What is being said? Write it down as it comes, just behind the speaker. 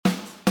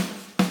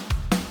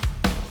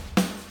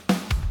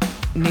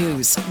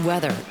News,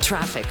 weather,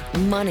 traffic,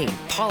 money,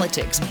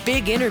 politics,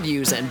 big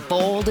interviews, and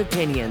bold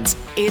opinions.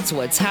 It's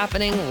what's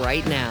happening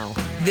right now.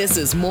 This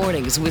is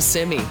Mornings with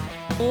Simi.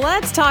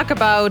 Let's talk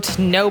about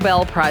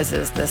Nobel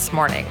Prizes this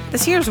morning.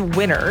 This year's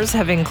winners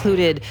have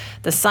included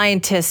the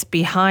scientists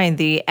behind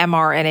the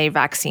mRNA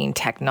vaccine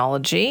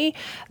technology,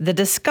 the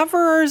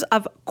discoverers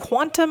of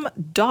quantum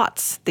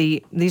dots.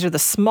 These are the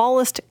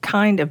smallest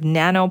kind of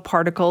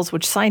nanoparticles,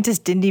 which scientists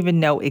didn't even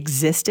know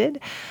existed.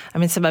 I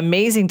mean, some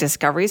amazing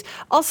discoveries.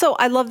 Also,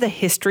 I love the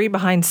history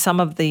behind some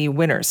of the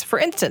winners. For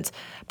instance,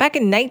 back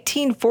in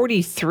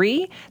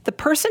 1943, the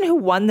person who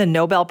won the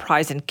Nobel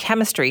Prize in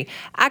chemistry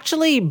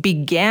actually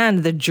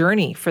began the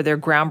journey for their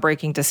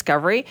groundbreaking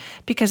discovery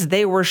because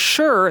they were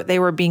sure they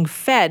were being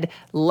fed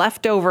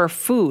leftover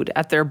food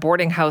at their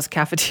boarding house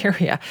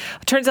cafeteria.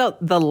 It turns out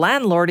the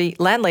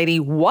landlady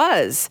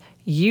was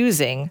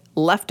using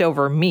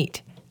leftover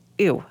meat.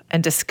 Ew,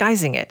 and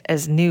disguising it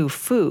as new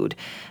food.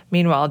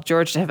 Meanwhile,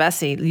 George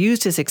Devesi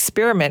used his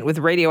experiment with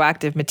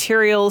radioactive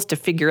materials to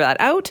figure that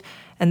out,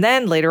 and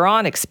then later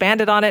on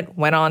expanded on it,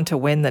 went on to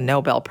win the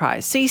Nobel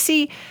Prize. So you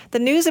see, the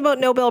news about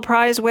Nobel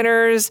Prize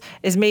winners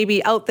is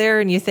maybe out there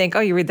and you think,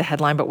 oh, you read the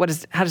headline, but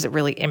how does it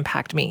really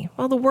impact me?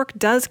 Well, the work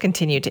does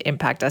continue to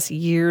impact us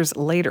years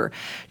later.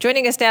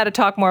 Joining us now to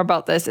talk more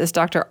about this is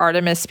Dr.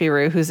 Artemis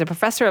Spyrou, who's a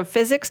professor of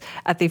physics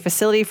at the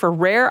Facility for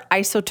Rare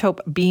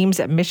Isotope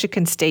Beams at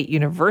Michigan State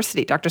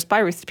University. Dr.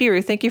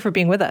 Spyrou, thank you for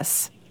being with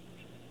us.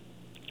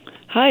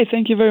 Hi,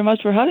 thank you very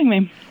much for having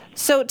me.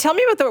 So tell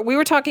me about we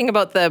were talking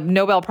about the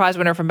Nobel Prize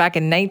winner from back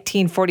in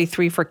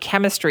 1943 for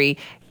chemistry.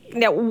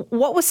 Now,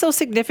 what was so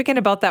significant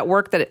about that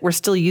work that we're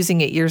still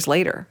using it years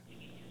later?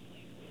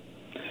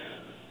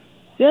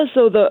 Yeah,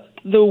 so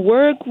the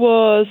work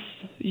was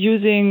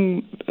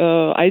using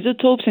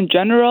isotopes in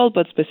general,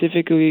 but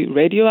specifically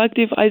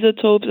radioactive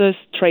isotopes as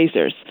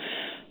tracers.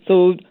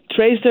 So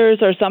tracers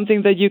are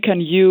something that you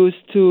can use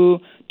to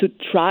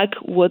track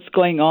what's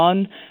going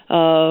on.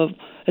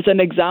 As an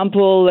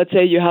example, let's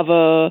say you have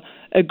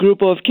a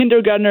group of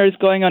kindergartners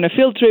going on a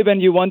field trip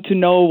and you want to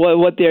know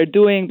what they're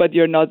doing, but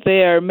you're not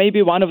there.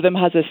 Maybe one of them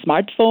has a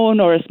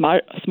smartphone or a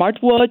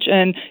smartwatch,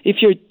 and if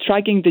you're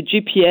tracking the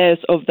GPS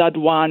of that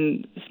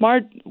one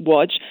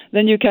smartwatch,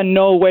 then you can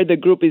know where the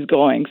group is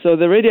going. So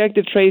the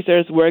radioactive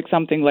tracers work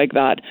something like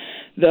that.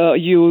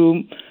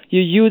 You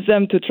use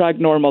them to track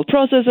normal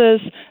processes,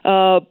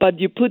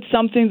 but you put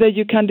something that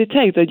you can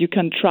detect, that you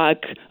can track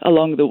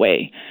along the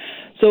way.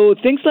 So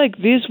things like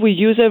this we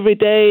use every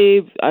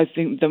day. I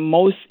think the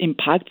most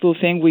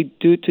impactful thing we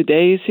do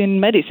today is in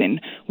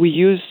medicine. We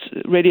use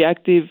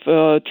radioactive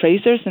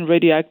tracers and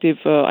radioactive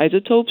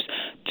isotopes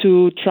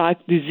to track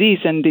disease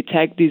and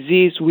detect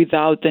disease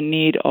without the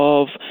need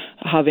of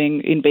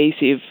having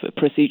invasive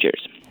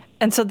procedures.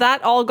 And so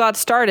that all got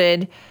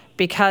started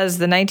because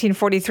the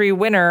 1943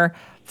 winner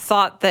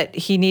thought that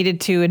he needed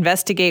to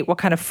investigate what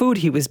kind of food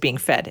he was being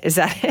fed. Is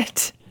that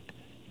it?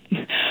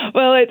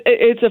 Well,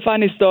 it's a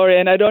funny story,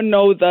 and I don't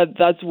know that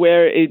that's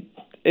where it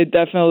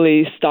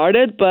definitely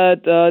started,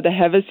 but the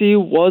Devesi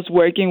was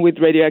working with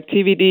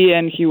radioactivity,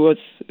 and he was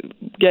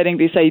getting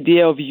this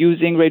idea of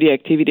using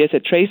radioactivity as a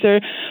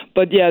tracer.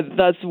 But yeah,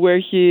 that's where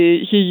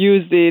he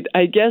used it,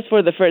 I guess,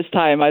 for the first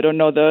time. I don't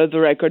know the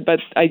record, but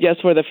I guess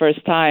for the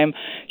first time,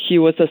 he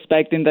was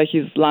suspecting that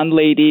his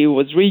landlady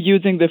was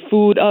reusing the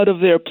food out of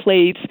their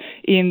plates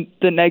in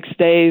the next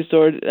day's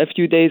or a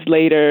few days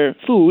later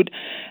food.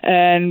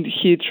 And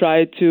he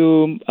tried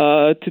to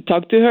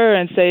talk to her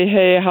and say,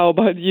 hey, how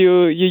about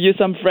you use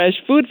some fresh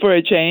food for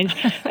a change?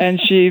 And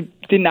she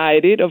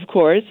denied it, of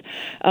course.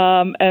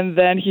 And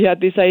then he had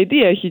this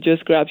idea. He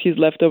just grabbed his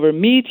leftover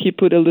meat. He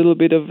put a little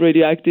bit of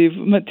radioactive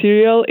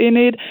material in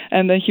it.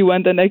 And then he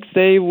went the next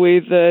day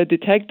with a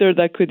detector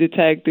that could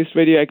detect this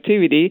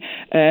radioactivity.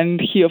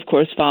 And he, of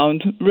course,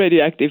 found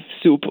radioactive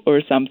soup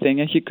or something,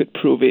 and he could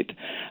prove it.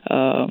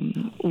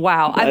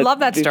 Wow. I love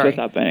that story.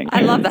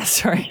 I love that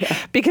story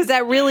because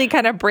that really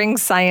kind of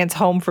brings science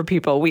home for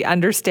people. We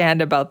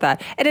understand about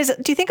that.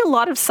 Do you think a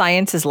lot of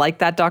science is like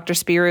that, Dr.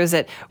 Spyrou, is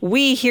that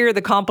we hear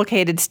the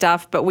complicated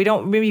stuff, but we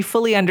don't maybe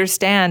fully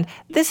understand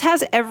this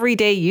has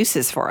everyday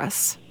uses for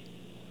us?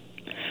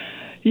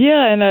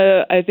 Yeah, and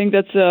I think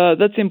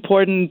that's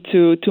important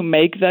to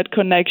make that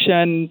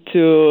connection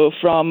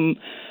from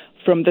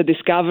the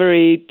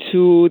discovery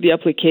to the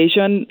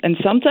application. And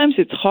sometimes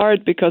it's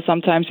hard because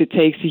sometimes it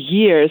takes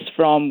years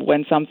from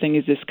when something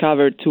is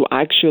discovered to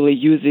actually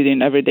use it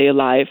in everyday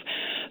life.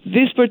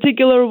 This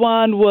particular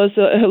one was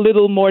a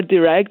little more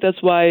direct.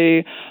 That's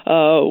why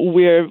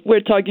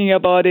we're talking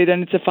about it,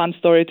 and it's a fun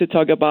story to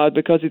talk about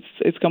because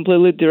it's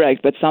completely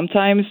direct. But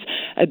sometimes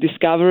a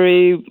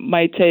discovery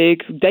might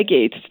take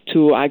decades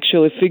to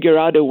actually figure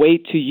out a way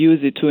to use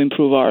it to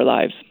improve our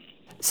lives.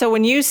 So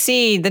when you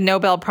see the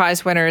Nobel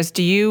Prize winners,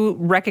 do you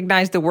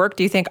recognize the work?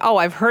 Do you think, oh,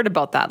 I've heard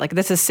about that? Like,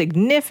 this is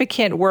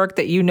significant work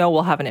that you know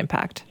will have an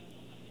impact?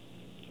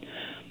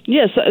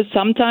 Yes,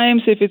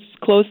 sometimes if it's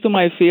close to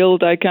my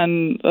field, I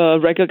can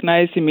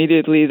recognize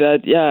immediately that,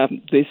 yeah,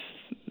 this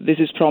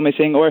is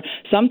promising. Or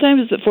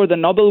sometimes for the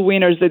Nobel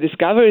winners, the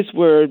discoveries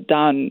were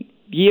done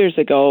years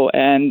ago,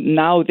 and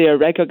now they are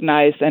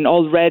recognized. And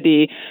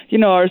already,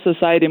 our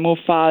society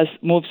moves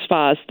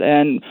fast,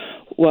 and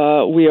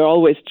we are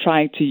always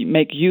trying to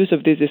make use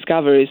of these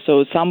discoveries.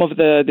 So some of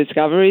the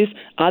discoveries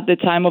at the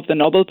time of the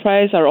Nobel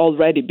Prize are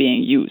already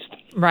being used.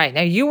 Right.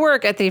 Now, you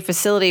work at the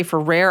Facility for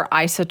Rare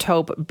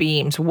Isotope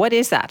Beams. What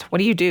is that? What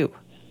do you do?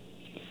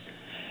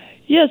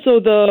 Yeah, so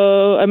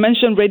I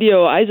mentioned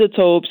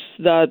radioisotopes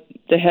that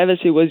the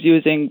Hevesi was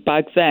using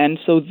back then.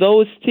 So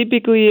those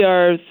typically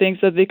are things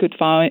that they could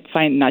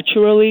find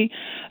naturally.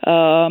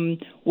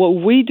 What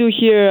we do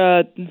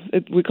here,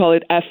 we call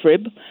it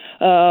FRIB.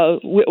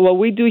 What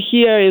we do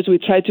here is we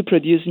try to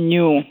produce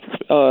new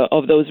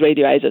of those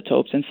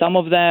radioisotopes, and some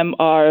of them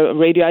are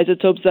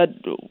radioisotopes that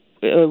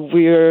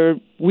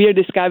we're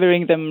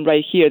discovering them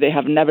right here. They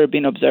have never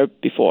been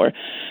observed before,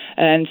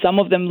 and some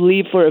of them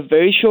live for a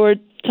very short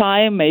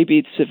time. Maybe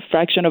it's a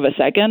fraction of a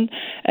second,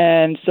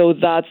 and so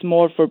that's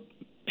more for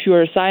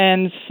pure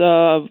science,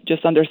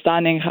 just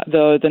understanding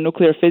the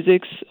nuclear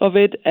physics of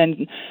it.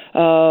 And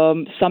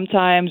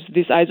sometimes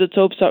these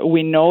isotopes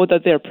we know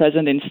that they're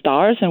present in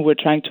stars, and we're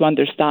trying to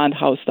understand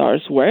how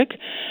stars work.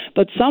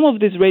 But some of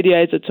these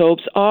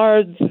radioisotopes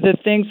are the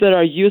things that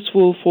are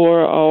useful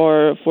for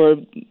our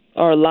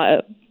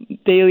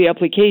daily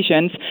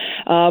applications,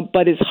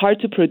 but it's hard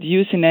to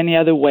produce in any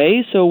other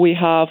way. So we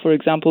have, for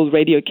example,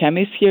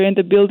 radiochemists here in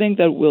the building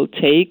that will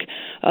take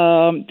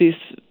these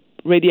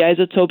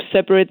radioisotopes,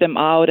 separate them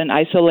out and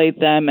isolate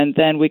them, and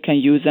then we can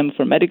use them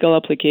for medical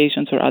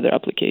applications or other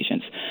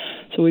applications.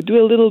 So we do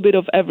a little bit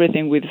of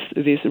everything with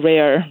these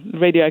rare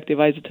radioactive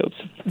isotopes.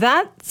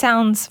 That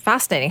sounds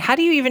fascinating. How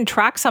do you even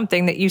track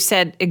something that you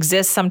said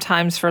exists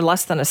sometimes for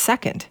less than a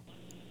second?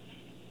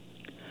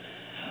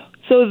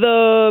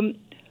 So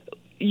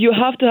you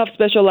have to have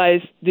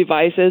specialized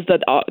devices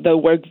that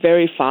work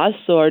very fast.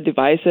 So our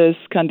devices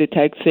can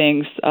detect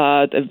things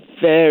at a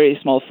very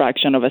small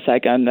fraction of a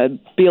second, a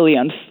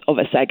billionth of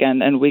a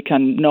second, and we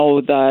can know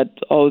that,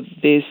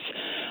 this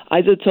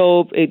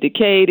isotope, it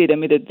decayed, it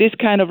emitted this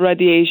kind of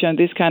radiation,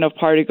 this kind of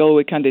particle.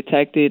 We can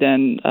detect it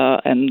and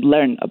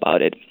learn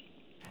about it.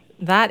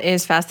 That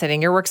is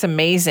fascinating. Your work's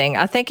amazing.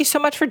 Thank you so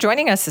much for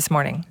joining us this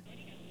morning.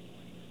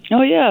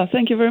 Oh, yeah.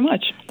 Thank you very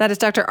much. That is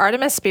Dr.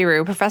 Artemis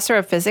Spirou, professor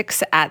of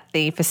physics at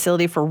the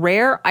Facility for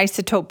Rare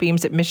Isotope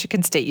Beams at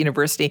Michigan State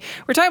University.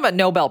 We're talking about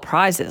Nobel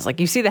Prizes.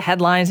 Like, you see the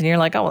headlines and you're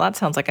like, oh, well, that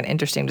sounds like an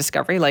interesting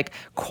discovery, like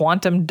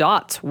quantum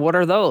dots. What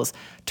are those?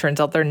 Turns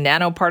out they're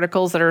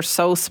nanoparticles that are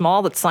so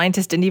small that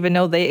scientists didn't even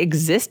know they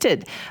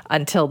existed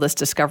until this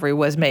discovery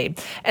was made.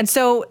 And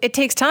so it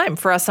takes time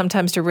for us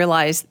sometimes to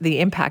realize the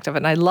impact of it.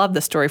 And I love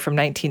the story from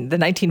the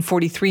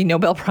 1943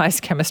 Nobel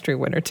Prize chemistry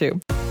winner, too.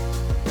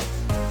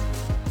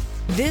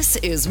 This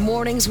is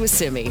Mornings with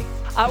Simi.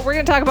 We're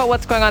going to talk about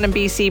what's going on in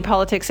BC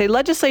politics. The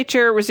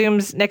legislature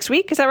resumes next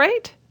week. Is that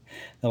right?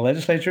 The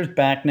legislature is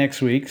back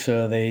next week.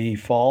 So the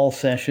fall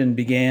session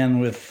began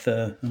with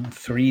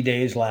 3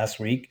 days last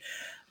week.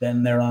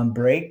 Then they're on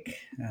break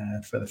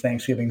for the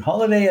Thanksgiving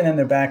holiday, and then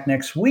they're back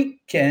next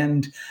week.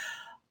 And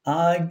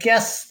I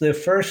guess the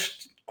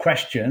first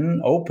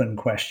open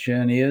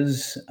question,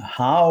 is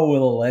how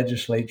will the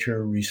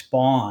legislature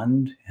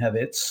respond, have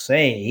its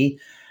say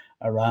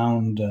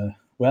around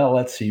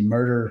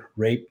murder,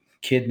 rape,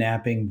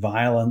 kidnapping,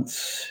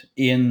 violence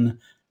in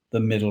the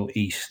Middle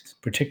East,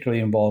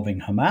 particularly involving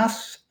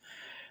Hamas.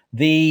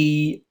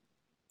 The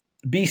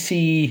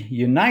BC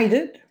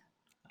United,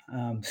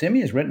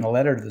 Simi, has written a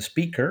letter to the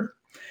Speaker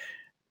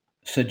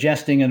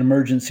suggesting an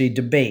emergency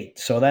debate.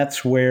 So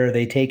that's where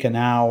they take an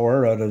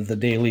hour out of the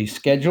daily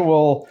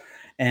schedule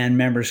and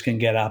members can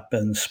get up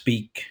and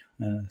speak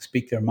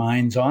their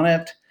minds on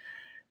it.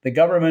 The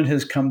government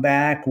has come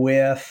back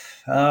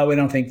with, we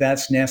don't think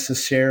that's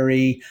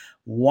necessary.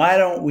 Why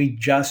don't we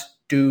just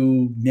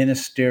do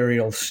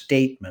ministerial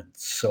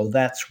statements? So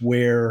that's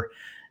where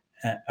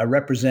a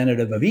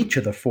representative of each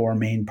of the four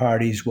main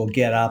parties will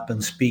get up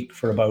and speak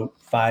for about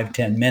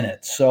 5-10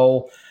 minutes.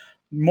 So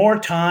more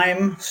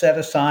time set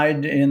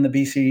aside in the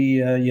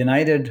BC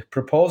United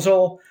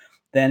proposal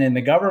than in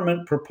the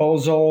government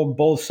proposal.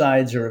 Both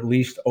sides are at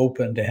least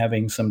open to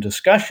having some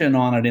discussion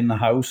on it in the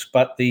House,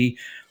 but the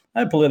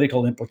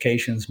political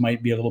implications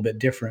might be a little bit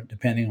different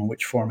depending on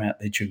which format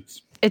they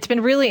choose. It's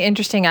been really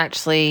interesting,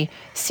 actually,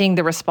 seeing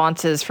the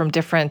responses from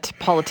different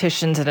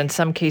politicians and in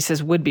some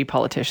cases would-be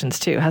politicians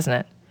too, hasn't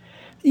it?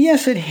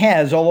 Yes, it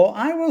has. Although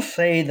I will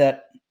say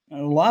that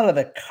a lot of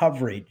the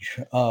coverage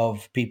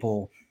of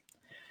people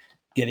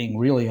getting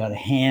really out of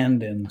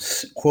hand and,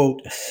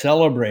 quote,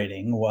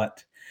 celebrating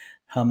what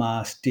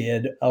Hamas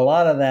did, a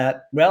lot of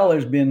that,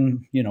 there's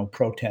been,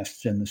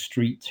 protests in the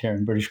streets here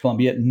in British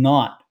Columbia,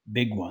 not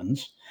big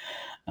ones.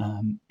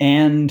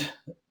 And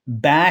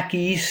back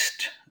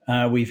east,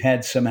 we've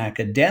had some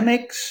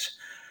academics,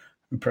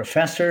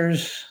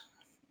 professors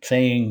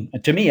saying,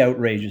 to me,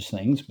 outrageous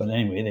things, but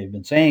anyway, they've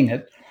been saying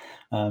it,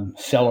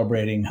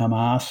 celebrating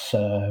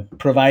Hamas,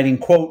 providing,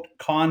 quote,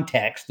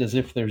 context, as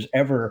if there's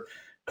ever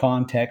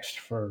context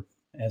for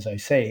as I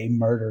say,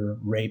 murder,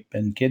 rape,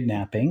 and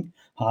kidnapping,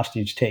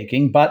 hostage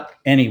taking. But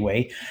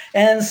anyway,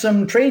 and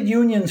some trade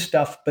union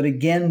stuff, but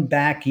again,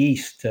 back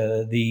east,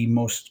 the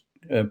most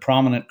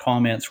prominent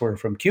comments were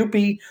from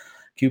CUPE.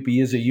 CUPE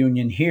is a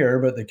union here,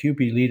 but the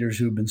CUPE leaders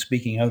who've been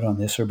speaking out on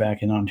this are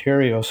back in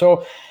Ontario.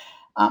 So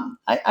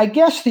I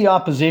guess the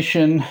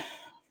opposition,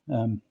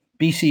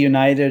 BC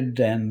United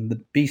and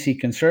the BC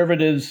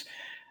Conservatives,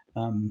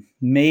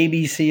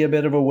 maybe see a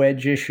bit of a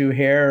wedge issue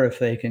here if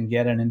they can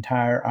get an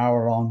entire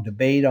hour-long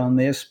debate on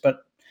this.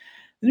 But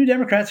the New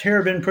Democrats here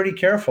have been pretty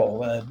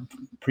careful.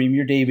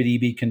 Premier David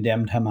Eby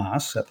condemned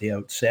Hamas at the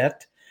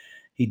outset.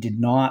 He did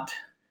not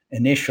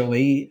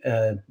initially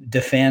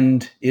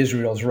defend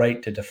Israel's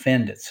right to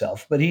defend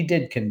itself, but he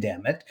did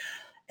condemn it.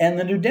 And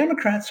the New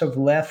Democrats have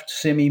left,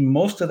 Simi,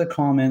 most of the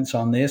comments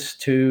on this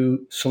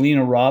to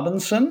Selena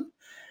Robinson.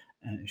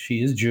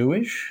 She is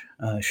Jewish.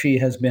 She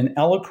has been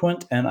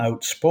eloquent and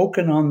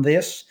outspoken on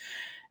this.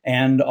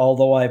 And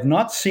although I've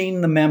not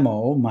seen the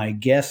memo, my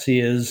guess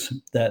is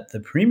that the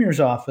Premier's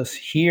office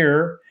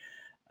here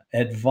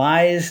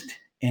advised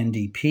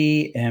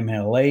NDP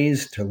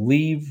MLAs to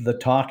leave the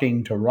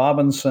talking to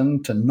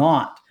Robinson, to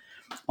not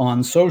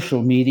on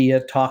social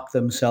media talk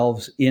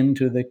themselves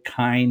into the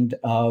kind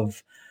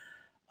of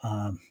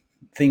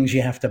things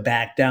you have to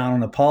back down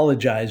and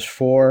apologize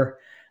for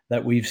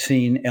that we've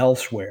seen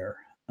elsewhere.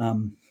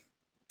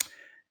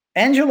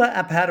 Angela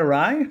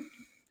Appadurai,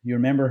 you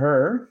remember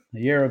her a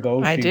year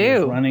ago? I she do.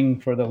 was running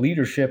for the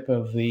leadership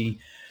of the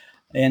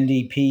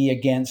NDP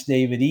against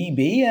David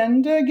Eby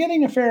and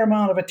getting a fair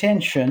amount of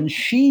attention.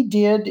 She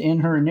did, in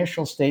her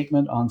initial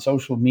statement on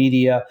social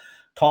media,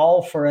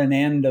 call for an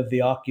end of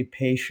the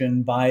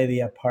occupation by the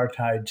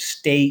apartheid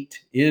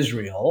state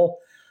Israel.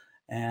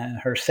 And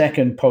her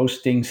second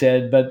posting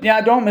said, but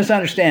yeah, don't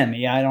misunderstand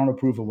me. I don't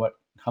approve of what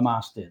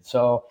Hamas did.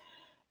 So,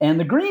 and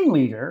the Green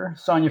leader,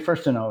 Sonia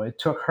Furstenau, it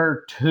took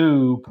her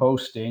 2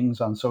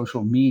 postings on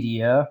social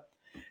media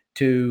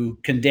to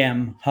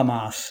condemn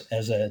Hamas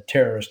as a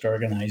terrorist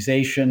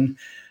organization.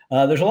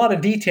 There's a lot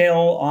of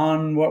detail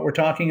on what we're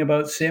talking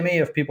about, Simi.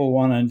 If people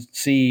want to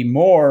see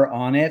more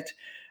on it,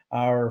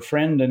 our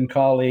friend and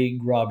colleague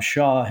Rob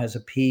Shaw has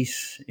a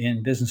piece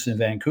in Business in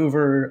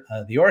Vancouver,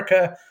 the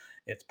Orca.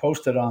 It's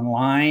posted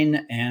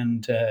online,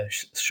 and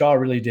Shaw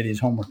really did his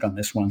homework on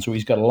this one, so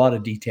he's got a lot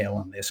of detail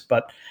on this.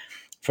 But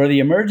for the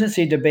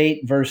emergency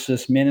debate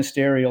versus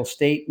ministerial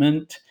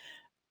statement,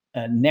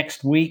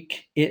 next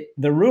week,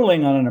 the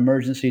ruling on an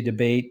emergency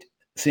debate,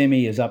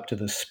 Simi, is up to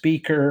the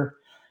Speaker.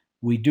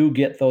 We do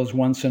get those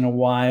once in a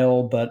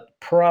while, but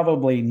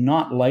probably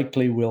not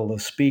likely will the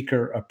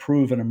Speaker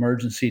approve an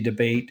emergency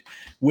debate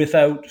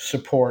without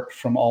support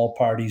from all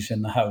parties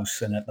in the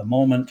House. And at the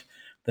moment,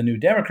 the New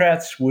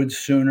Democrats would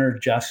sooner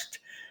just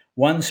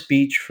one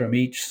speech from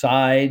each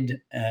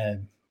side,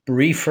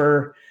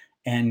 briefer,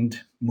 and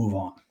move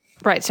on.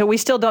 Right. So we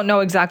still don't know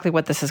exactly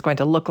what this is going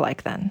to look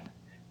like then.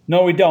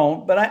 No, we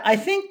don't. But I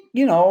think,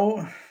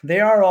 they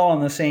are all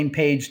on the same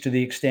page to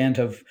the extent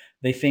of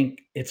they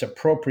think it's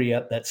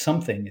appropriate that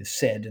something is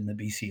said in the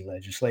BC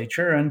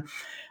legislature. And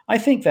I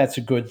think that's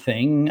a good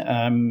thing.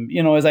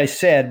 As I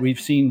said, we've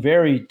seen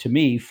very, to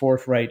me,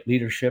 forthright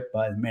leadership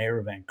by the Mayor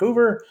of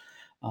Vancouver,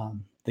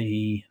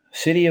 the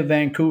City of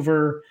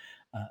Vancouver.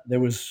 There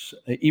was,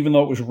 even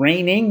though it was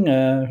raining,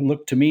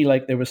 looked to me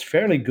like there was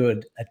fairly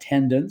good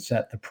attendance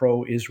at the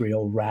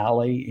pro-Israel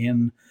rally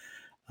in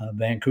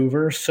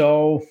Vancouver.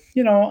 So,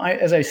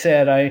 as I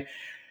said,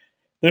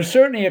 there's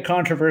certainly a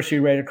controversy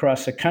right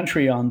across the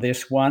country on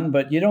this one,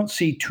 but you don't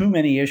see too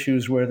many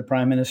issues where the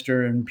Prime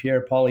Minister and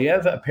Pierre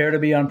Poilievre appear to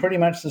be on pretty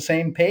much the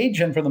same page,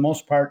 and for the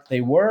most part,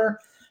 they were.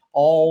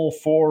 All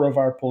 4 of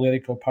our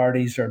political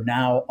parties are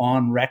now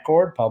on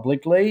record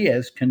publicly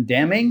as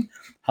condemning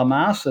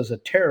Hamas as a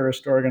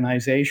terrorist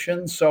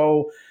organization.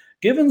 So,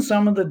 given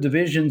some of the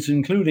divisions,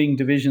 including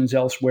divisions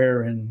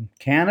elsewhere in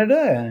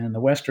Canada and in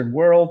the Western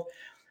world,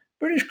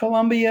 British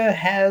Columbia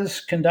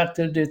has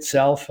conducted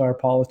itself, our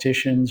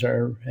politicians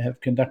have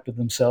conducted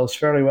themselves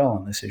fairly well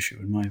on this issue,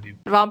 in my view.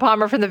 Ron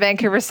Palmer from the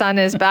Vancouver Sun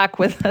is back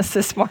with us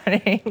this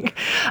morning.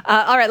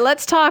 All right,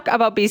 let's talk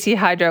about BC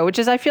Hydro, which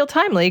is, I feel,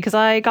 timely because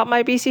I got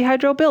my BC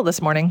Hydro bill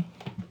this morning.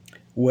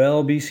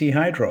 Well, BC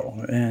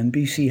Hydro, and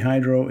BC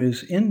Hydro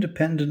is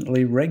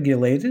independently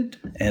regulated,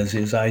 as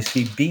is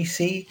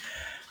ICBC,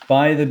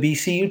 by the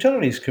BC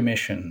Utilities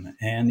Commission.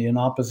 And in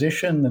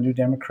opposition, the New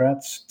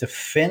Democrats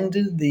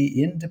defended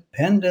the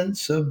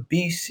independence of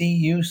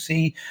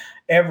BCUC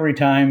every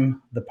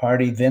time the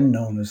party then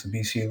known as the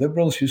BC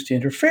Liberals used to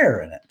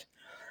interfere in it.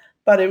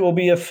 But it will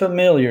be a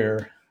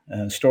familiar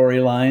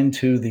storyline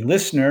to the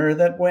listener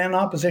that when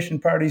opposition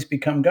parties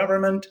become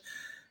government,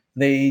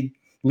 they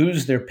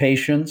lose their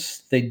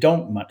patience. They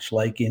don't much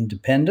like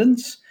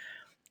independence.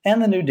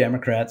 And the New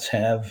Democrats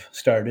have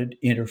started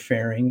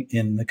interfering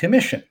in the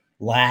commission.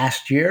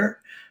 Last year,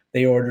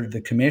 they ordered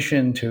the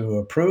commission to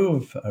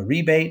approve a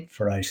rebate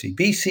for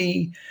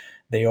ICBC.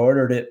 They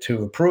ordered it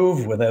to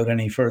approve, without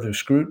any further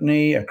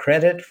scrutiny, a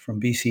credit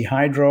from BC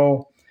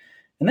Hydro.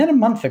 And then a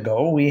month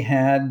ago, we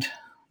had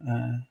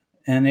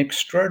an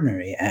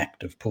extraordinary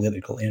act of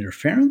political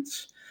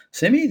interference.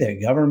 Simi, the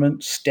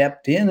government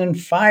stepped in and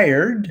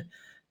fired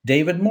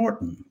David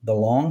Morton, the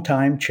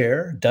longtime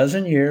chair,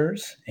 dozen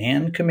years,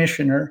 and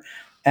commissioner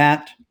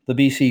at the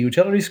BC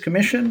Utilities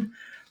Commission.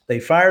 They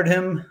fired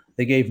him.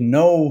 They gave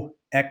no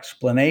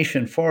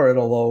explanation for it,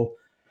 although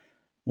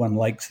one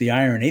likes the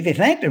irony. They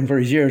thanked him for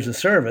his years of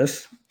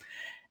service,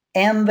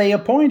 and they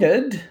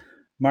appointed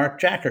Mark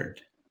Jackard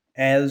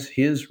as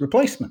his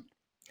replacement.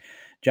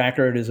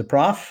 Jackard is a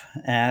prof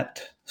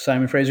at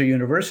Simon Fraser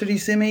University,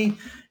 Simi.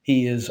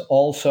 He is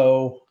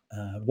also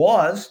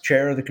was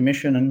chair of the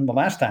commission and the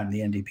last time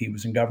the NDP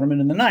was in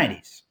government in the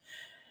 90s.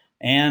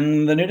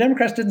 And the New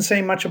Democrats didn't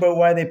say much about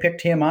why they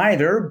picked him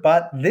either,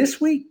 but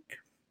this week,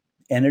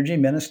 Energy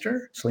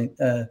Minister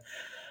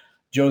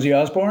Josie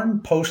Osborne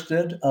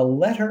posted a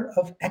letter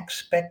of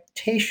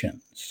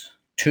expectations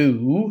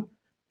to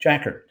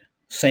Jackard,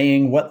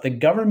 saying what the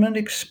government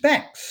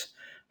expects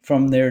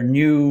from their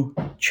new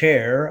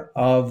chair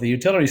of the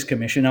Utilities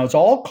Commission. Now, it's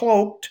all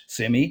cloaked,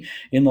 Simi,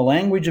 in the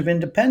language of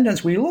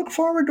independence. We look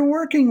forward to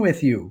working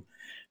with you.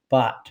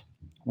 But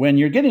when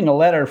you're getting a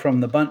letter from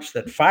the bunch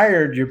that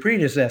fired your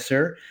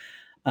predecessor,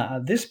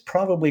 this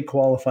probably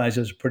qualifies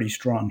as a pretty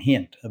strong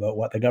hint about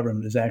what the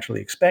government is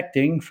actually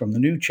expecting from the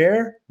new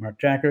chair, Mark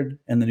Jackard,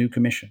 and the new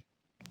commission.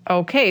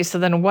 Okay, so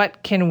then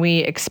what can we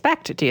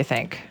expect, do you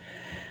think?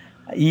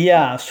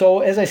 Yeah,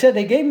 so as I said,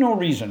 they gave no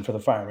reason for the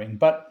firing,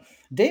 but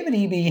David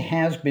Eby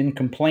has been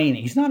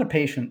complaining. He's not a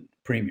patient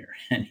premier,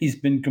 and he's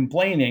been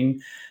complaining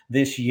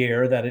this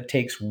year that it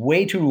takes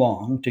way too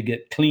long to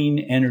get clean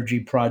energy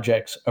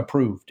projects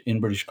approved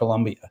in British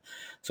Columbia.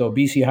 So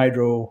BC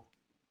Hydro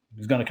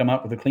is going to come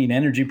up with a clean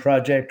energy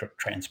project or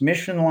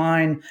transmission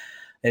line.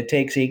 It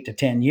takes 8 to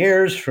 10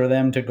 years for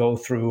them to go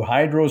through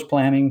Hydro's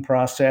planning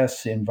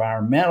process,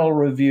 environmental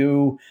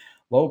review,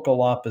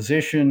 local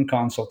opposition,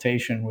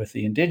 consultation with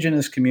the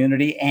Indigenous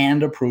community,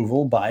 and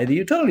approval by the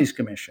Utilities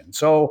Commission.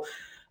 So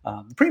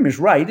the Premier's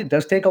right, it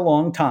does take a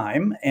long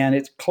time, and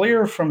it's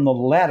clear from the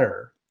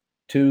letter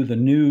to the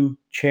new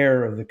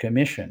chair of the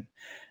commission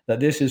that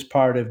this is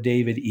part of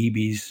David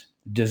Eby's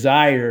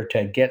desire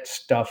to get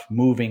stuff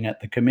moving at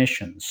the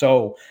commission.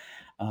 So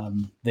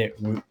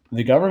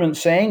the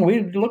government's saying,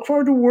 we look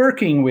forward to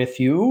working with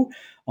you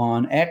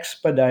on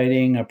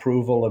expediting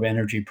approval of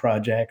energy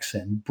projects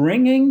and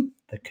bringing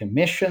the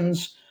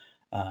commission's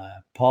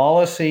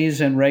policies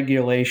and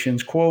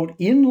regulations, quote,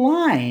 in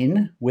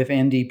line with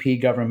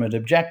NDP government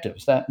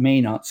objectives. That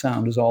may not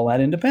sound as all that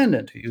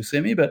independent to you,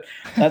 Simi, but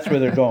that's where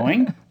they're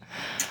going.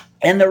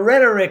 And the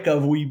rhetoric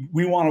of we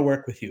want to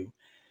work with you.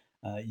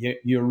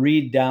 You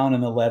read down in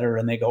the letter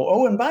and they go,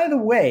 oh, and by the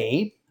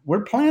way,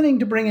 we're planning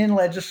to bring in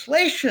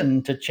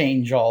legislation to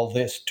change all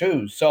this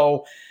too.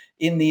 So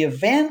in the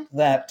event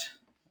that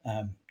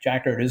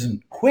Jackard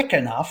isn't quick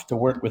enough to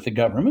work with the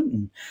government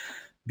and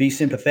be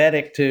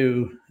sympathetic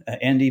to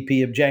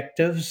NDP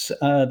objectives,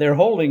 they're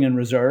holding in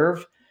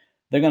reserve.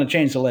 They're going to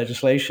change the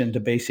legislation to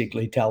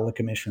basically tell the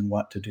commission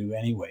what to do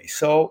anyway.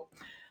 So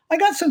I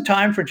got some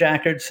time for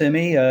Jackard,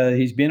 Simi.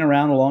 He's been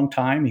around a long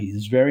time.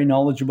 He's very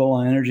knowledgeable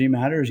on energy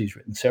matters. He's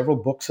written several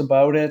books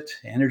about it,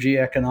 energy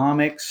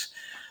economics.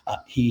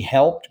 He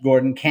helped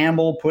Gordon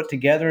Campbell put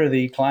together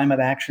the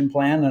climate action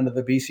plan under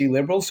the BC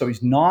Liberals. So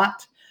he's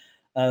not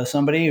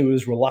somebody who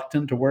is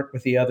reluctant to work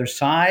with the other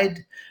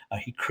side.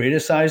 He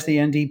criticized the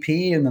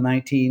NDP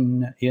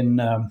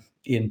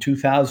in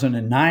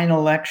 2009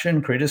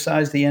 election,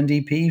 criticized the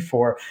NDP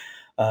for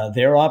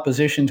their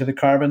opposition to the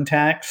carbon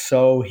tax.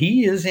 So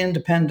he is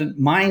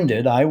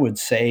independent-minded, I would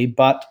say,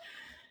 but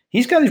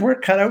he's got his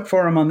work cut out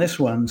for him on this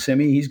one,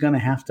 Simi. He's going to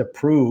have to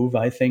prove,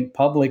 I think,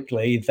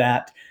 publicly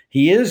that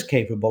he is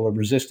capable of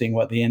resisting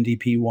what the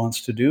NDP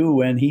wants to do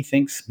when he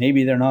thinks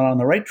maybe they're not on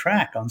the right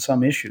track on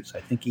some issues. I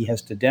think he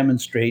has to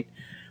demonstrate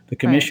the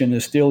commission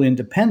is still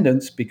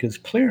independent because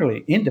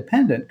clearly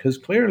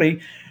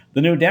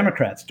the New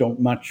Democrats don't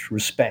much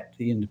respect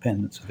the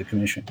independence of the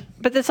commission.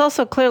 But this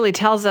also clearly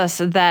tells us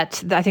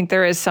that I think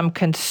there is some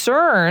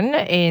concern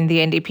in the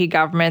NDP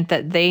government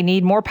that they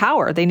need more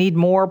power. They need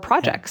more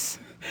projects.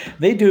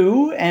 They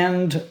do.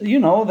 And,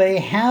 they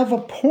have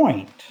a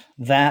point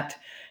that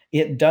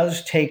it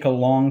does take a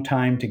long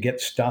time to get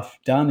stuff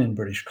done in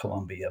British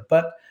Columbia.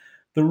 But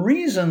the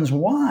reasons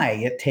why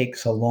it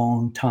takes a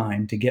long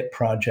time to get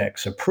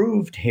projects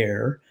approved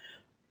here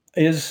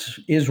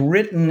is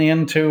written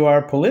into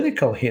our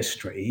political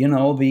history.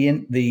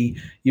 The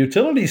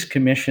Utilities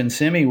Commission,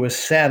 Simi, was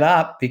set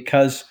up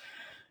because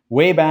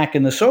way back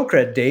in the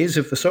Socred days,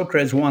 if the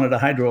Socreds wanted a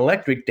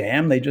hydroelectric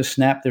dam, they just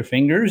snapped their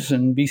fingers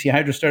and BC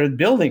Hydro started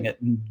building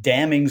it and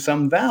damming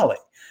some valley.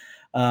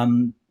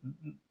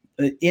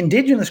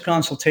 Indigenous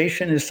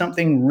consultation is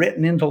something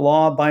written into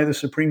law by the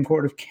Supreme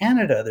Court of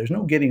Canada. There's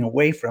no getting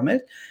away from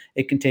it.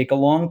 It can take a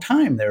long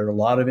time. There are a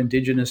lot of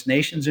Indigenous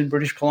nations in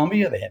British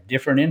Columbia. They have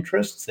different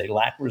interests. They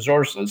lack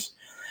resources.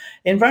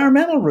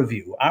 Environmental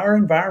review. Our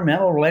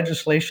environmental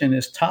legislation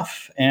is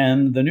tough,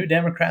 and the New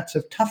Democrats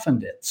have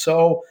toughened it.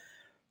 So,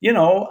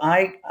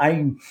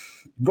 Gordon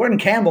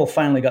Campbell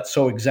finally got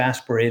so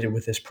exasperated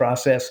with this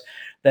process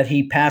that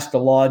he passed a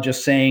law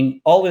just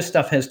saying all this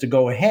stuff has to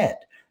go ahead.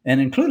 And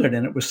included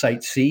in it was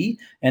Site C,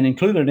 and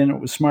included in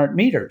it was smart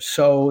meters.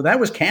 So that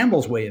was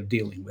Campbell's way of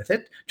dealing with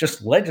it,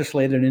 just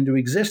legislate it into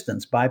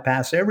existence,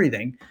 bypass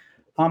everything.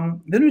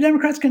 The New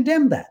Democrats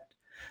condemned that.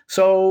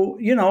 So,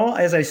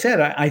 as I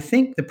said, I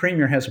think the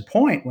Premier has a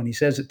point when he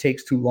says it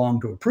takes too long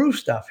to approve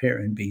stuff here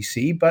in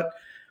BC, but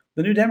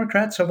the New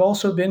Democrats have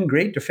also been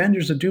great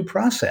defenders of due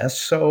process.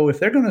 So if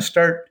they're going to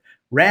start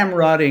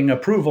ramrodding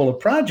approval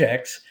of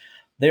projects,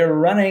 they're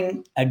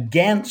running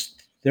against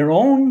their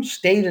own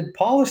stated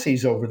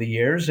policies over the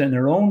years and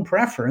their own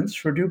preference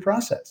for due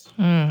process.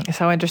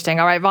 So interesting.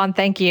 All right, Vaughn,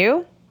 thank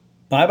you.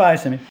 Bye-bye,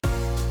 Simi.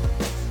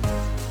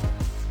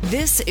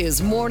 This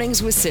is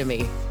Mornings with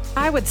Simi.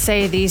 I would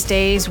say these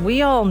days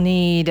we all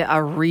need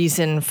a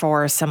reason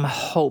for some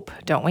hope,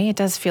 don't we? It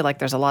does feel like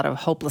there's a lot of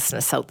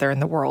hopelessness out there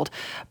in the world.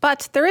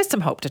 But there is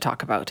some hope to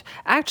talk about,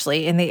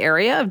 actually, in the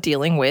area of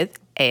dealing with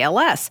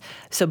ALS.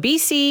 So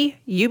BC,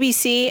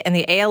 UBC, and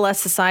the ALS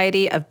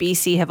Society of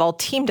BC have all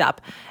teamed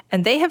up,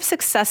 and they have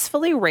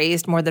successfully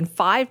raised more than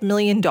 $5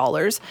 million.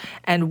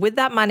 And with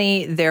that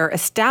money, they're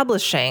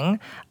establishing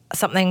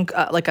something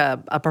like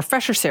a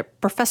professorship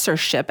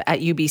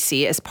at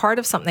UBC as part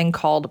of something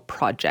called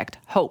Project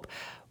Hope.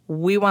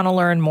 We want to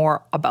learn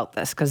more about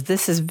this because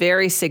this is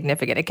very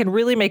significant. It can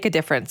really make a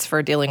difference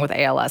for dealing with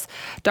ALS.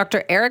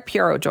 Dr. Eric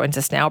Piero joins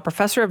us now,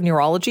 professor of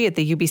neurology at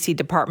the UBC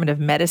Department of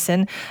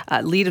Medicine,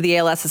 lead of the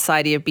ALS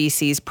Society of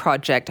BC's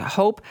Project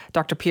Hope.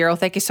 Dr. Piero,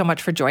 thank you so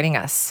much for joining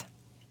us.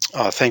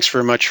 Thanks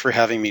very much for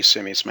having me,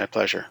 Simi. It's my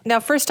pleasure.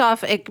 Now, first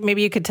off,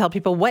 maybe you could tell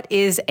people, what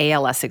is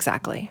ALS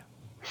exactly?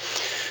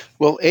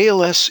 Well,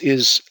 ALS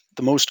is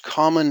the most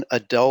common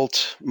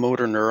adult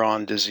motor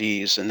neuron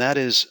disease, and that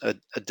is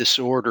a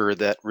disorder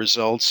that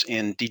results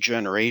in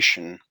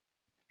degeneration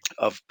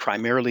of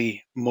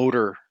primarily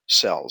motor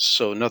cells.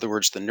 So, in other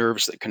words, the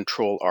nerves that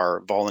control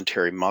our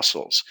voluntary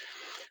muscles.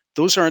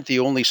 Those aren't the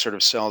only sort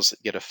of cells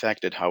that get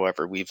affected,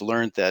 however. We've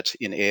learned that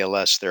in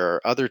ALS, there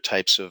are other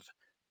types of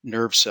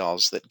nerve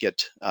cells that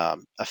get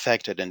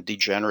affected and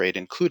degenerate,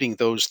 including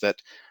those that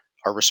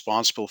are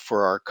responsible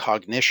for our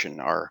cognition,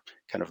 our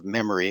kind of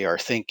memory, our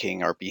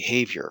thinking, our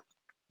behavior.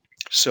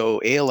 So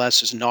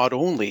ALS is not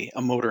only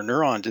a motor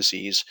neuron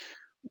disease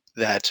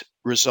that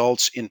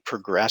results in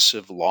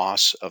progressive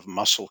loss of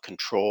muscle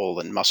control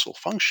and muscle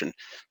function,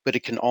 but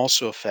it can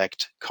also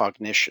affect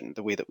cognition,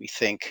 the way that we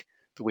think,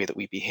 the way that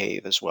we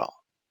behave as well.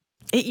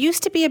 It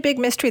used to be a big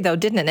mystery, though,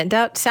 didn't it? And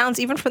that sounds,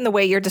 even from the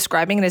way you're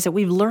describing it, is that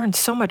we've learned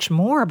so much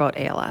more about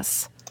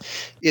ALS.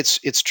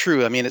 It's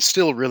true. I mean, it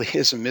still really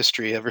is a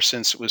mystery ever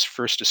since it was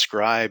first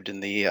described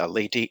in the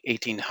late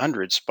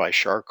 1800s by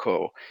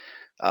Charcot.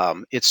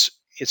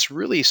 It's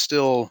really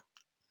still,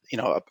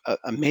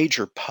 a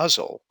major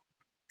puzzle.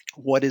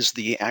 What is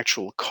the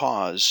actual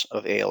cause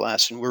of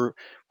ALS? And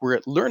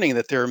we're learning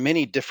that there are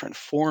many different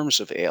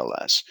forms of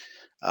ALS.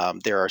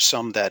 There are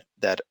some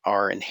that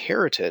are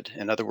inherited.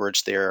 In other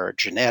words, there are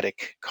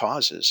genetic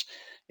causes.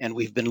 And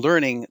we've been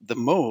learning the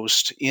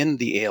most in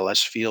the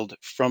ALS field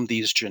from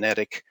these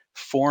genetic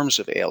forms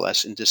of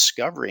ALS and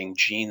discovering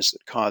genes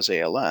that cause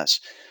ALS.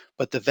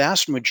 But the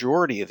vast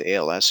majority of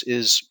ALS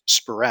is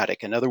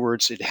sporadic. In other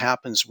words, it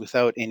happens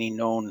without any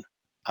known,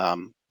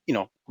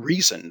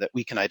 reason that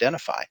we can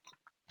identify.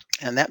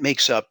 And that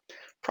makes up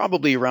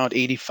probably around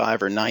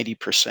 85 or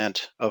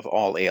 90% of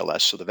all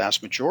ALS, so the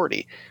vast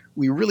majority.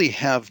 We really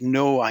have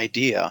no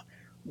idea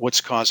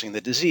what's causing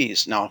the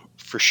disease. Now,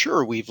 for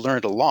sure, we've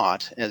learned a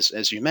lot,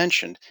 as you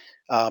mentioned,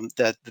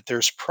 that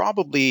there's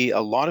probably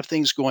a lot of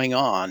things going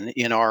on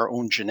in our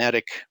own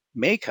genetic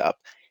makeup,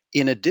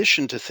 in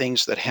addition to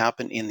things that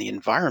happen in the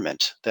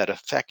environment that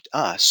affect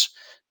us,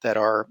 that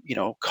are,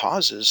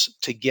 causes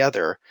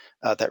together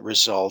that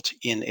result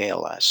in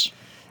ALS.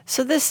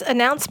 So this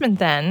announcement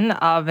then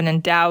of an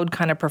endowed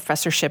kind of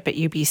professorship at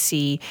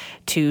UBC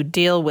to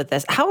deal with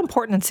this, how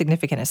important and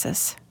significant is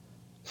this?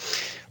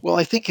 Well,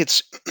 I think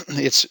it's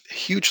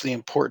hugely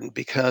important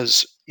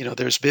because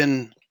there's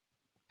been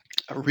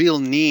a real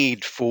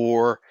need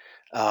for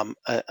a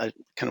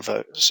kind of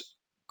a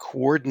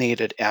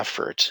coordinated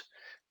effort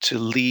to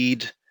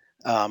lead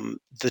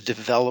the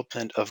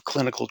development of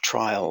clinical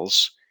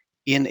trials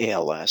in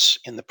ALS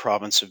in the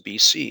province of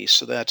BC,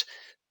 so that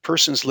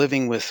persons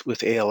living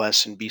with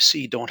ALS in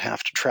BC don't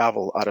have to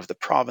travel out of the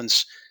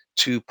province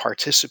to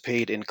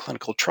participate in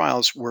clinical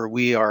trials where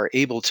we are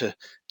able to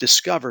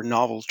discover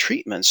novel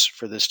treatments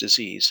for this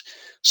disease.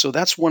 So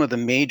that's one of the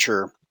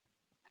major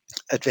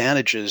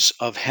advantages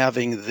of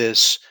having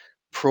this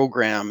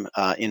program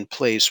in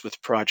place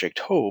with Project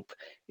Hope,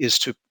 is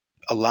to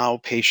allow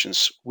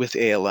patients with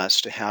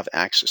ALS to have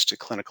access to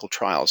clinical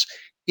trials,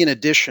 in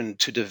addition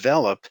to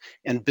develop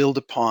and build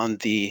upon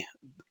the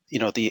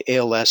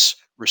ALS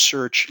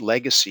research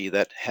legacy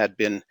that had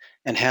been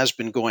and has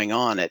been going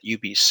on at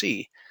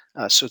UBC.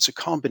 So it's a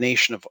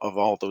combination of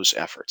all those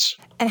efforts.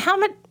 And how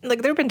much, there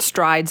have been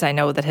strides, I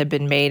know, that have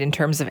been made in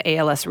terms of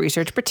ALS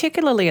research,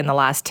 particularly in the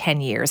last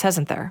 10 years,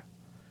 hasn't there?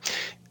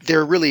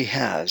 There really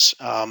has.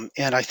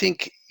 And I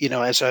think,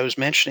 as I was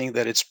mentioning,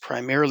 that it's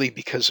primarily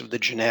because of the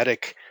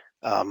genetic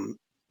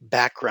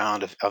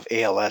background of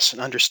ALS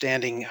and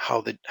understanding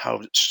how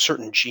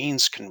certain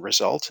genes can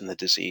result in the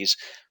disease.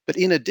 But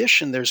in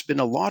addition, there's been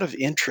a lot of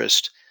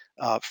interest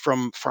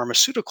from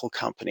pharmaceutical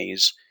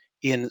companies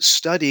in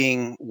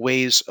studying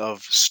ways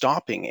of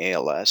stopping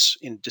ALS,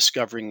 in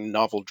discovering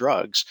novel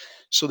drugs.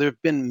 So there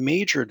have been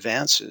major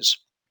advances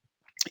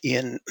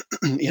in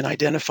in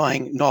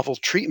identifying novel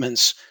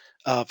treatments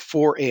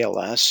for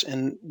ALS,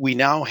 and we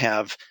now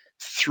have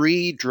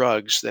 3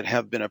 drugs that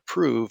have been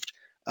approved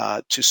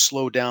to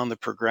slow down the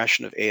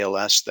progression of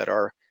ALS that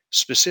are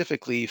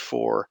specifically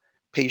for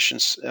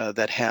patients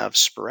that have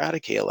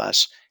sporadic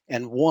ALS,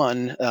 and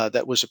one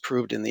that was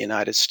approved in the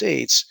United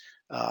States.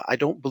 I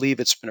don't believe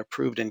it's been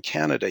approved in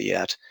Canada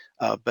yet,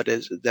 but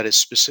that is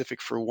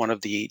specific for one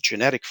of the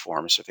genetic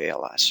forms of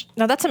ALS.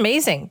 Now, that's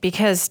amazing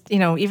because,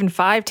 even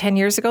 5, 10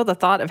 years ago, the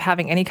thought of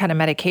having any kind of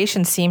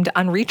medication seemed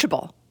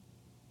unreachable.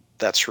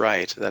 That's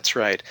right. That's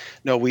right.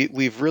 No,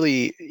 we've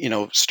really,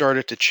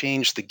 started to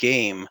change the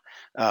game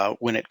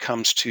when it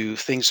comes to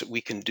things that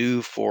we can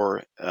do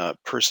for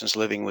persons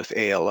living with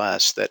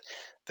ALS.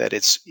 That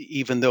it's,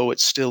 even though it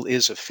still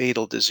is a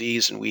fatal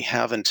disease, and we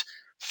haven't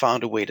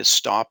found a way to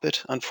stop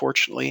it,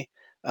 unfortunately,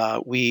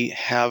 we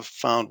have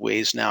found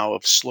ways now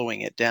of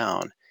slowing it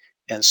down.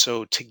 And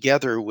so,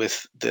 together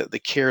with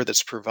the care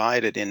that's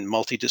provided in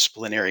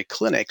multidisciplinary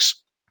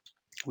clinics,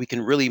 we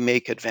can really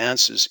make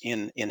advances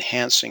in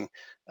enhancing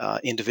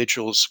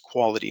individuals'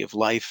 quality of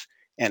life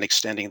and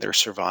extending their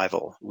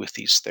survival with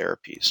these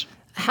therapies.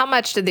 How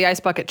much did the Ice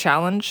Bucket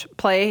Challenge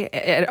play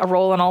a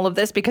role in all of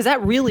this? Because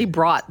that really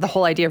brought the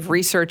whole idea of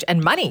research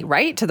and money,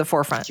 right, to the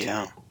forefront.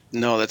 Yeah,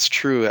 no, that's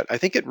true. I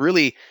think it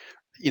really,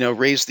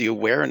 raised the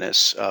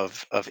awareness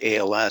of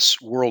ALS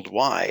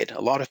worldwide.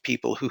 A lot of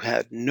people who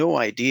had no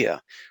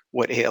idea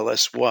what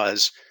ALS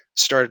was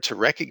started to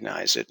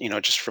recognize it,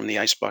 just from the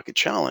Ice Bucket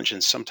Challenge.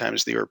 And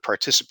sometimes they were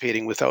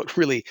participating without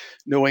really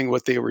knowing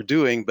what they were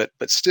doing, but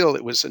still,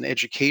 it was an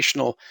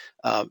educational,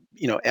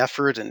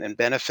 effort and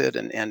benefit,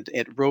 and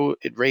it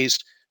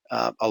raised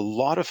a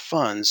lot of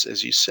funds,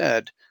 as you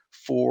said,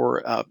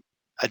 for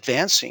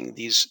advancing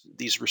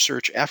these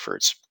research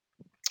efforts,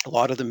 a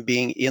lot of them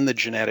being in the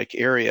genetic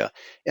area.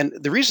 And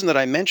the reason that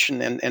I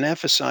mention and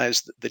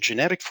emphasize the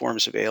genetic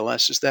forms of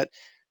ALS is that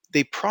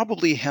they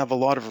probably have a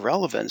lot of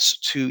relevance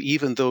to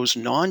even those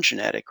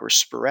non-genetic or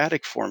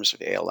sporadic forms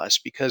of ALS,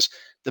 because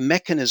the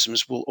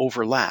mechanisms will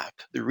overlap.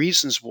 The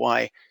reasons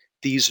why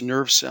these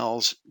nerve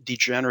cells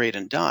degenerate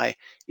and die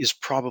is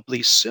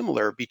probably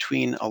similar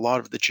between a lot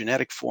of the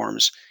genetic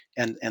forms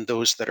and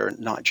those that are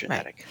not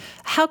genetic. Right.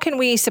 How can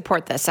we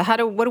support this? So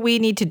what do we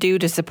need to do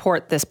to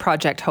support this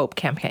Project Hope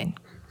campaign?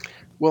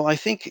 Well, I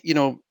think,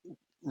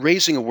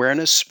 raising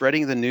awareness,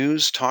 spreading the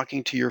news,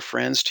 talking to your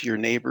friends, to your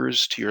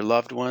neighbors, to your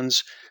loved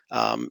ones,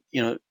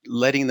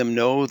 letting them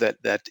know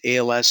that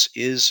ALS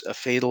is a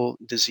fatal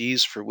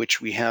disease for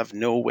which we have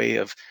no way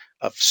of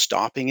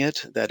stopping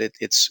it, that it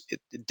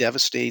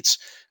devastates,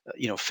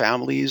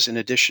 families, in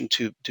addition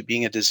to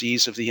being a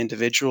disease of the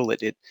individual.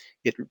 It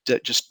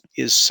just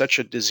is such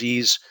a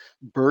disease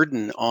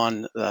burden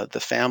on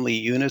the family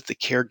unit, the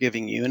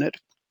caregiving unit,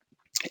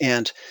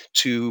 and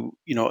to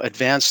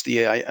advance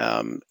the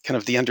kind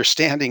of the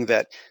understanding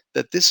that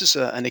this is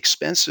an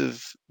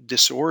expensive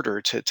disorder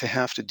to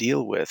have to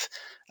deal with,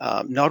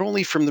 not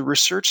only from the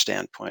research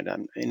standpoint.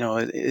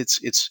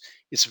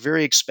 It's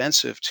very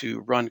expensive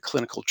to run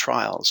clinical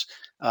trials.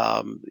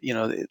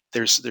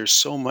 There's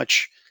so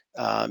much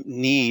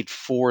need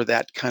for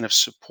that kind of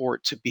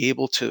support to be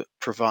able to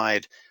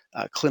provide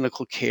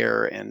clinical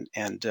care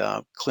and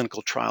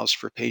clinical trials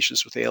for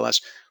patients with ALS,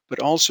 but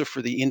also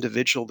for the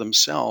individual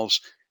themselves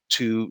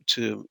to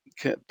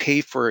pay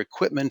for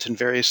equipment and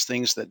various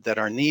things that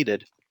are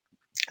needed.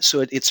 So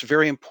it's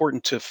very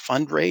important to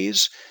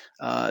fundraise,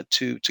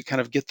 to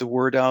kind of get the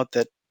word out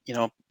that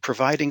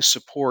providing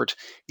support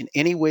in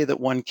any way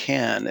that one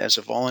can as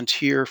a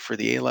volunteer for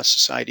the ALS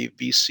Society of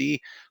BC,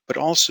 but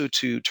also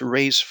to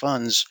raise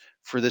funds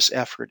for this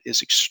effort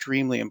is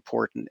extremely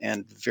important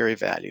and very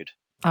valued.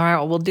 All right,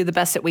 well, we'll do the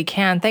best that we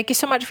can. Thank you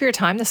so much for your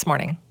time this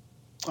morning.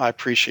 I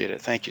appreciate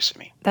it. Thank you,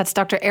 Simi. That's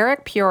Dr.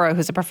 Eric Piora,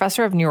 who's a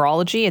professor of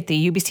neurology at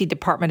the UBC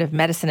Department of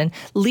Medicine and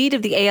lead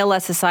of the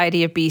ALS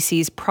Society of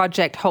BC's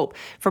Project Hope.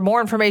 For more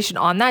information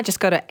on that,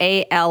 just go to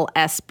alsbc.ca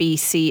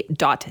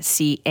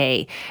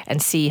and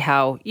see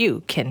how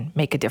you can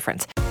make a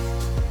difference.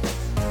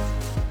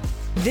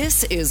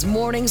 This is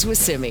Mornings with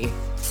Simi.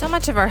 So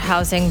much of our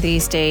housing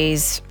these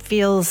days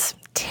feels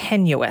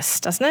tenuous,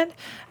 doesn't it?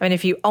 I mean,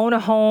 if you own a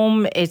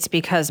home, it's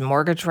because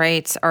mortgage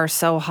rates are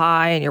so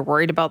high and you're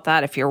worried about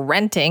that. If you're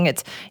renting,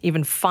 it's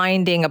even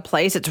finding a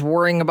place. It's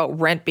worrying about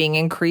rent being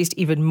increased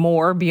even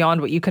more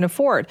beyond what you can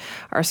afford.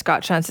 Our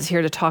Scott Shantz is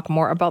here to talk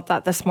more about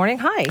that this morning.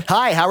 Hi.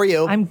 Hi, how are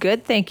you? I'm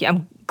good, thank you.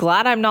 I'm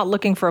glad I'm not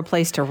looking for a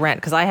place to rent,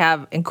 because I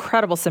have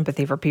incredible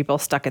sympathy for people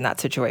stuck in that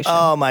situation.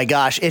 Oh my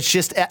gosh. It's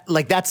just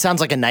like, that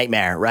sounds like a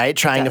nightmare, right?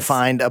 Trying to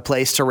find a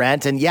place to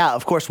rent. And yeah,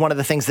 of course, one of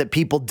the things that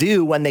people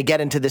do when they get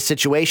into this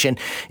situation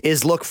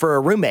is look for a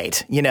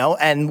roommate,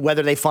 and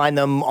whether they find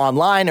them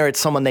online or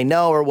it's someone they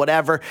know or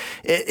whatever,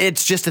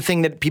 it's just a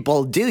thing that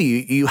people do.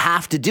 You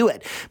have to do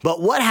it.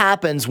 But what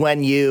happens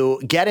when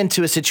you get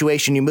into a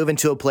situation, you move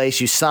into a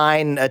place, you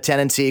sign a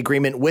tenancy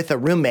agreement with a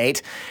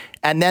roommate,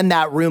 and then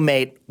that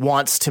roommate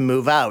wants to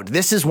move out?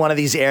 This is one of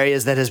these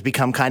areas that has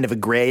become kind of a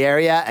gray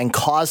area and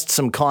caused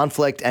some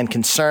conflict and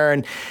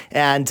concern,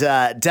 and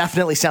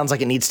definitely sounds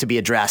like it needs to be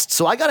addressed.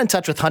 So I got in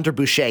touch with Hunter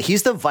Boucher.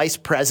 He's the Vice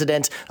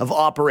President of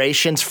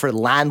Operations for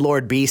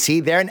Landlord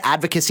BC. They're an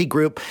advocacy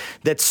group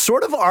that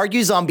sort of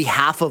argues on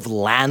behalf of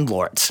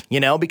landlords,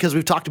 because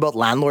we've talked about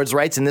landlords'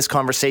 rights in this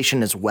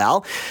conversation as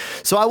well.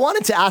 So I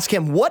wanted to ask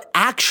him what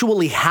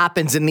actually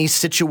happens in these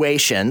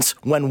situations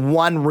when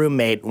one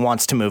roommate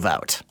wants to move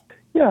out.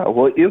 Yeah,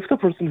 well, if the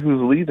person who's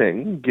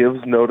leaving gives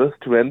notice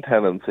to end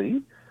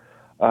tenancy,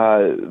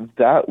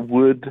 that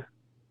would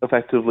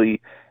effectively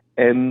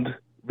end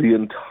the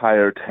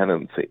entire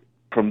tenancy.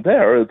 From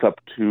there, it's up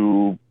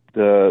to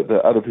the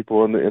other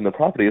people in the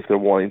property, if they're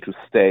wanting to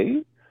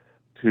stay,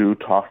 to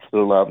talk to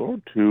the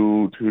landlord,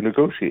 to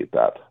negotiate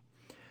that.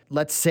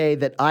 Let's say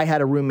that I had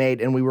a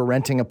roommate and we were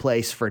renting a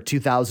place for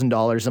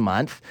 $2,000 a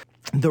month.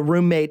 The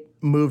roommate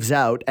moves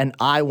out and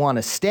I want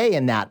to stay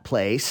in that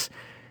place.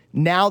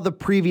 Now the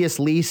previous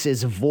lease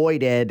is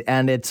voided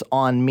and it's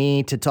on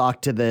me to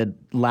talk to the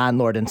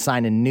landlord and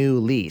sign a new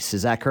lease.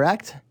 Is that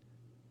correct?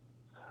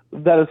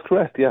 That is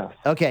correct, yes.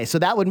 Okay, so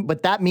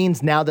that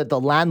means now that the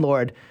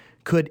landlord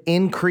could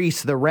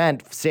increase the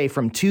rent, say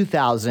from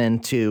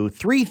 $2,000 to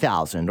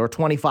 $3,000 or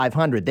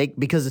 $2,500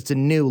 because it's a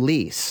new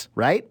lease,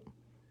 right?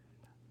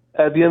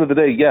 At the end of the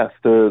day, yes.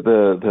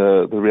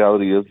 The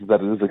reality is that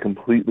it is a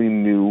completely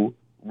new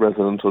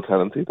residential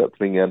tenancy that's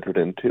being entered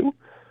into.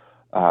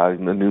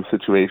 In a new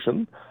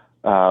situation,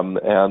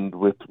 and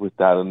with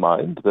that in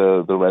mind,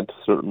 the rent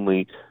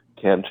certainly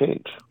can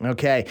change.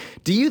 Okay.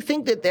 Do you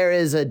think that there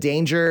is a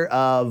danger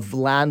of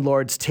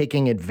landlords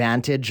taking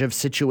advantage of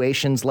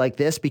situations like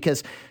this?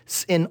 Because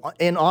in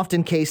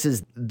often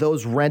cases,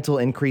 those rental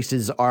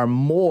increases are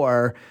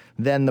more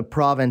than the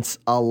province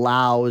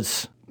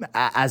allows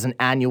as an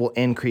annual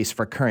increase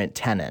for current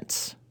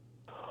tenants.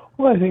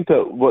 Well, I think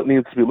that what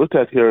needs to be looked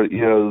at here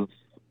is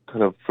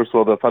kind of, first of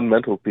all, the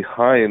fundamentals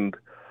behind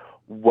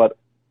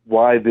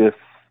why this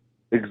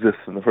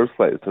exists in the first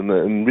place.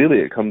 And really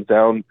it comes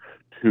down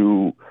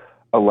to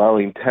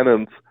allowing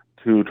tenants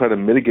to try to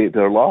mitigate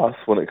their loss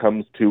when it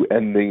comes to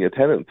ending a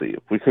tenancy.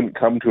 If we couldn't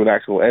come to an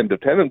actual end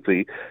of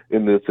tenancy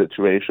in this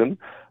situation,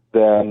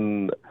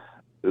 then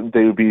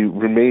they would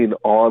remain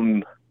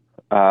on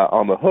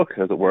the hook,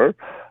 as it were,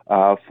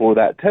 for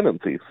that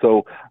tenancy.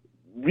 So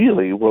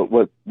really what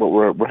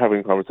we're having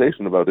a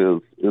conversation about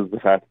is the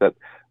fact that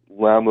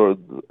landlords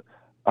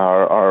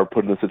are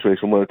put in a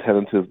situation where a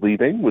tenant is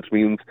leaving, which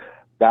means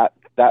that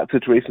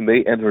situation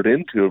they entered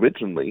into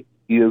originally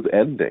is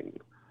ending.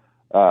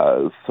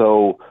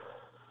 So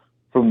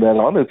from then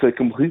on, it's a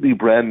completely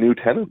brand new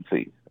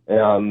tenancy.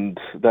 And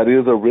that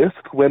is a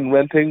risk when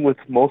renting with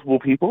multiple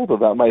people,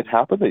 that might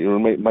happen, that your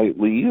roommate might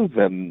leave.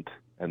 And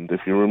if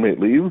your roommate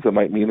leaves, it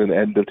might mean an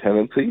end of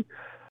tenancy.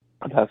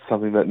 And that's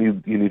something that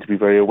you need to be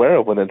very aware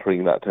of when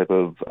entering that type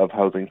of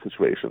housing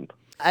situation.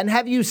 And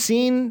have you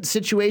seen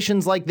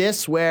situations like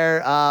this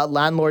where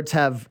landlords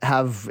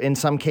have in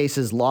some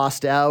cases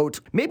lost out?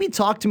 Maybe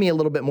talk to me a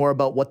little bit more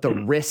about what the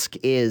risk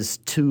is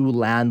to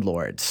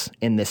landlords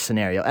in this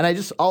scenario. And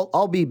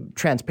I'll be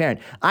transparent.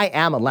 I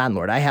am a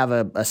landlord. I have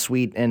a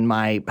suite in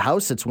my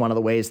house. It's one of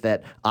the ways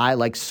that I,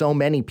 like so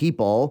many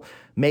people,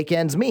 make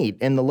ends meet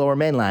in the Lower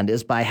Mainland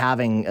is by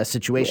having a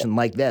situation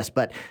like this.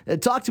 But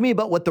talk to me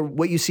about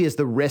what you see as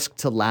the risk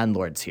to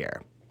landlords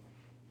here.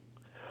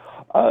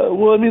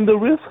 Well, I mean, the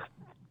risk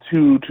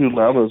to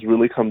landlords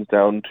really comes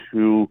down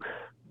to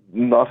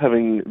not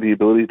having the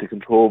ability to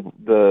control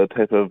the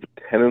type of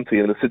tenancy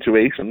and the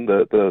situation,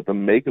 the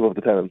makeup of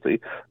the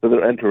tenancy that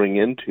they're entering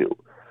into.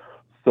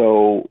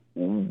 So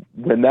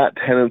when that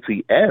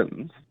tenancy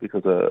ends,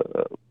 because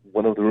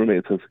one of the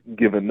roommates has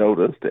given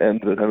notice to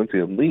end the tenancy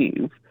and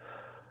leave,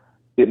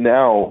 it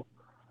now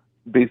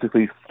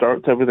basically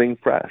starts everything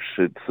fresh.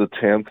 It's a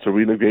chance to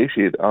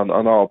renegotiate on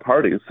all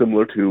parties,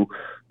 similar to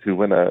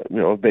when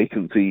a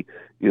vacancy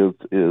is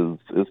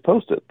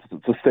posted.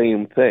 It's the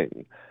same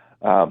thing.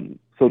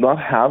 So not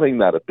having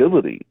that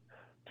ability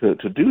to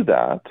do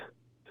that,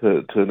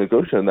 to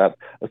negotiate that,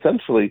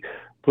 essentially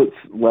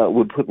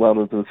would put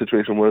landlords in a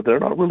situation where they're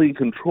not really in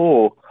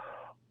control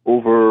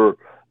over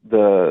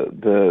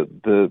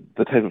the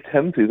type of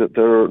tenancy that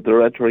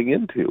they're entering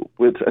into,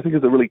 which I think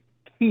is a really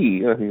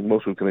key, and I think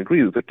most people can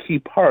agree, is a key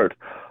part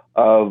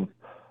of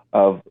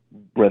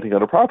renting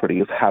out a property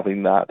is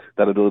having that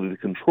ability to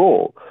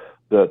control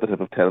the type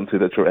of tenancy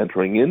that you're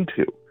entering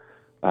into.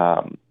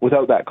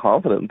 Without that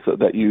confidence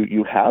that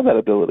you have that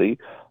ability,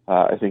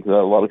 I think that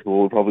a lot of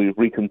people would probably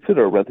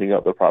reconsider renting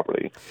out their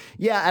property.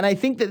 Yeah, and I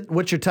think that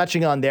what you're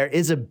touching on there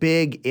is a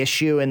big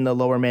issue in the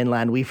Lower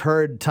Mainland. We've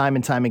heard time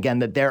and time again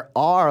that there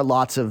are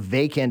lots of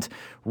vacant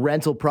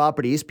rental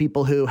properties,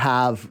 people who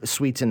have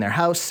suites in their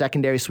house,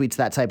 secondary suites,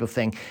 that type of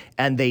thing,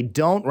 and they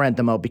don't rent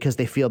them out because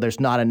they feel there's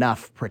not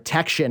enough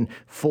protection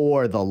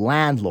for the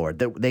landlord,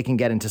 that they can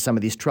get into some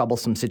of these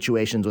troublesome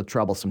situations with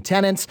troublesome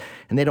tenants,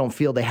 and they don't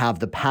feel they have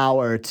the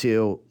power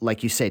to,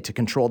 like you say, to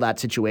control that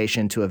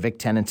situation, to evict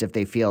tenants if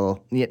they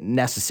feel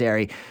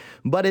necessary.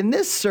 But in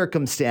this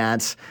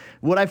circumstance,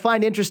 what I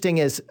find interesting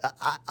is,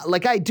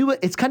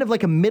 it's kind of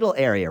like a middle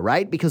area,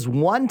 right? Because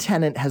one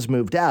tenant has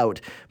moved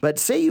out, but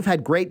say you've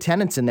had great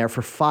tenants in there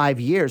for 5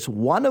 years.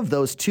 One of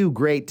those two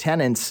great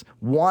tenants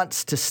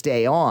wants to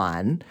stay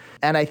on.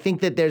 And I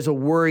think that there's a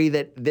worry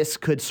that this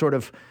could sort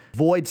of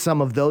void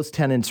some of those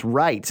tenants'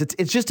 rights.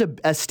 It's just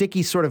a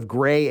sticky sort of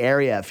gray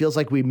area. It feels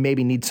like we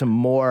maybe need some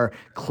more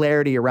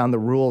clarity around the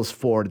rules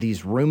for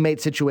these roommate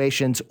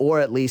situations, or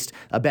at least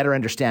a better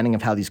understanding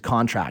of how these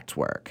contracts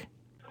work.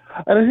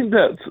 And I think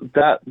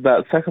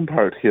that second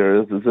part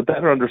here is a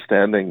better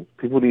understanding.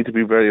 People need to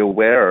be very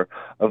aware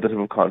of the type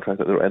of contract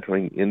that they're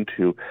entering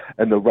into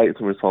and the rights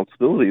and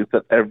responsibilities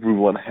that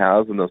everyone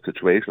has in those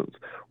situations.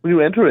 When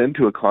you enter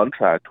into a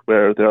contract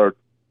where there are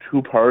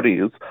two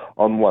parties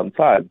on one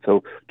side,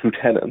 so two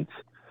tenants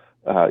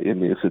in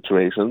these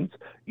situations,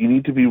 you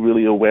need to be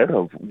really aware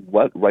of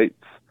what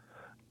rights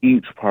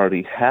each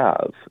party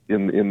has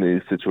in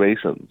these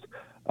situations.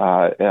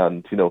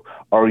 And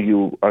have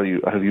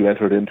you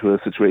entered into a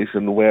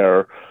situation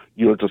where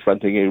you're just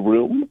renting a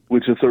room,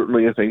 which is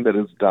certainly a thing that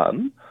is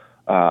done,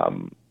 or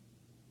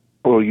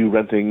are you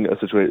renting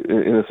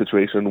in a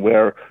situation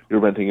where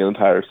you're renting an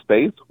entire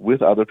space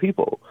with other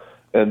people?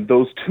 And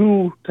those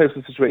two types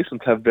of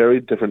situations have very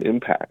different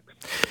impacts.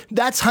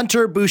 That's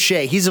Hunter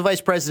Boucher. He's a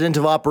vice president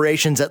of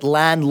operations at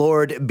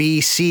Landlord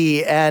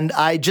BC. And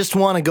I just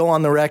want to go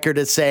on the record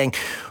as saying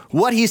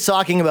what he's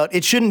talking about,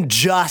 it shouldn't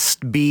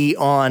just be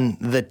on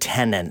the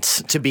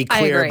tenants, to be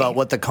clear about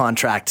what the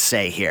contracts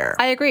say here.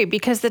 I agree,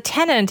 because the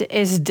tenant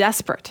is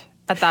desperate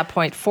at that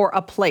point for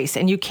a place.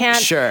 And you can't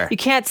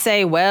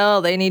say, well,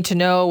 they need to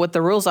know what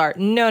the rules are.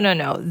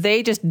 No.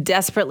 They just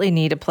desperately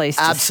need a place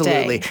to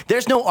Absolutely. stay.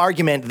 There's no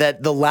argument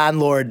that the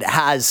landlord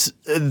has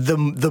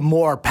the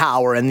more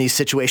power in these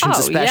situations,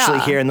 especially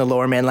here in the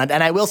Lower Mainland.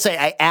 And I will say,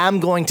 I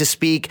am going to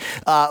speak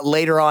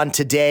later on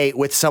today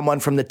with someone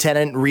from the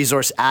Tenant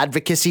Resource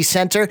Advocacy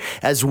Center,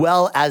 as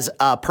well as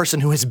a person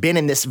who has been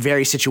in this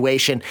very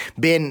situation,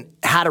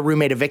 had a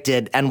roommate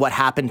evicted, and what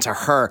happened to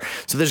her.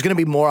 So there's going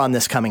to be more on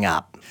this coming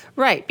up.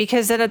 Right,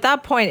 because then at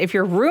that point, if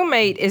your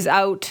roommate is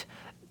out,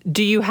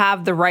 do you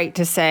have the right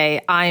to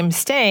say, I'm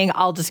staying,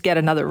 I'll just get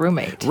another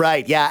roommate?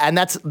 Right, yeah, and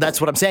that's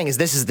what I'm saying, is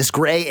this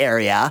gray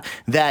area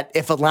that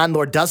if a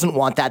landlord doesn't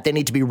want that, they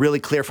need to be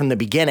really clear from the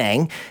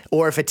beginning,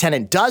 or if a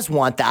tenant does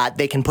want that,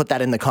 they can put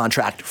that in the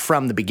contract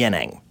from the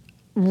beginning.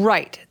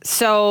 Right.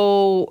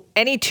 So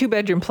any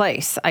two-bedroom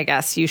place, I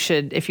guess you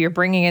should, if you're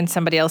bringing in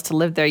somebody else to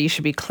live there, you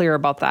should be clear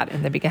about that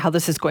in the beginning, how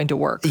this is going to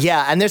work.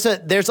 Yeah, and there's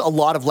a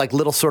lot of like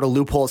little sort of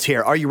loopholes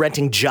here. Are you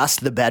renting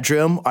just the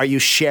bedroom? Are you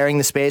sharing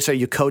the space? Are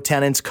you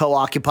co-tenants,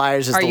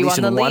 co-occupiers? Is the lease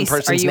in one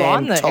person's name? Are you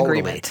on the totally.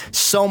 agreement?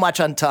 So much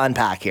to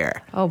unpack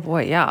here. Oh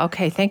boy, yeah.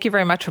 Okay, thank you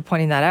very much for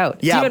pointing that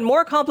out. Yeah. It's even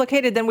more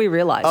complicated than we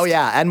realized. Oh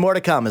yeah, and more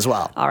to come as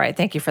well. All right,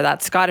 thank you for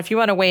that. Scott, if you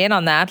want to weigh in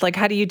on that, like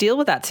how do you deal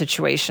with that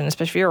situation,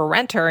 especially if you're a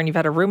renter and you've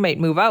had a roommate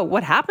move out?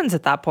 What happens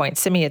at that point?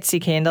 Simi at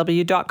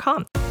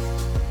cknw.com.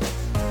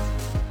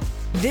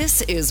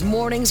 This is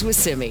Mornings with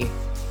Simi.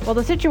 Well,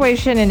 the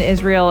situation in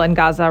Israel and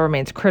Gaza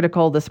remains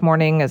critical this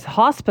morning as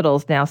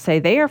hospitals now say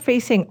they are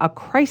facing a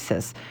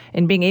crisis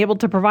in being able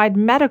to provide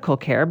medical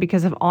care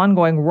because of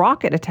ongoing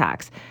rocket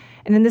attacks.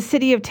 And in the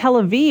city of Tel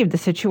Aviv, the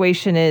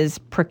situation is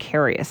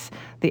precarious.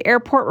 The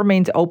airport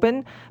remains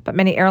open, but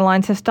many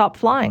airlines have stopped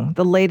flying,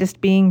 the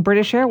latest being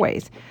British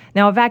Airways.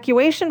 Now,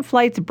 evacuation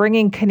flights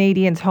bringing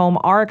Canadians home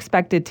are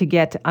expected to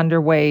get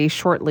underway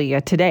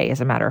shortly, today, as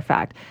a matter of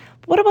fact.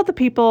 What about the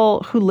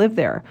people who live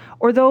there,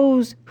 or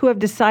those who have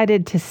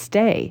decided to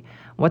stay?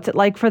 What's it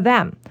like for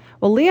them?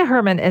 Well, Leah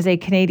Herman is a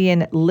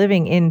Canadian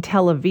living in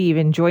Tel Aviv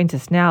and joins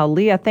us now.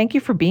 Leah, thank you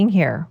for being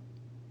here.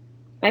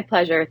 My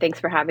pleasure. Thanks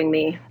for having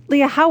me.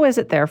 Leah, how is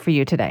it there for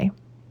you today?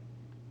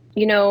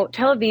 You know,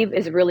 Tel Aviv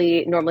is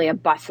really normally a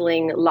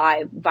bustling,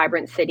 live,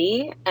 vibrant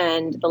city.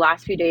 And the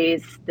last few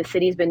days, the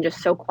city's been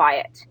just so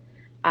quiet.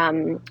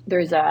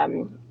 There's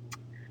a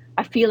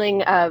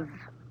feeling of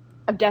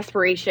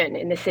desperation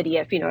in the city,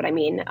 if you know what I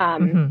mean.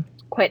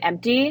 Quite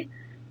empty.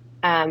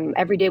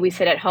 Every day we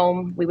sit at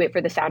home, we wait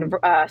for the sound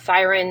of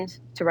sirens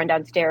to run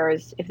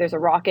downstairs if there's a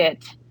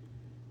rocket.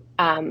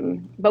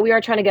 But we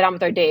are trying to get on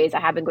with our days. I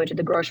have been going to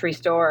the grocery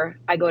store.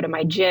 I go to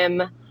my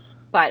gym,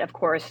 but of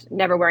course,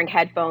 never wearing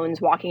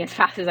headphones, walking as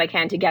fast as I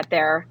can to get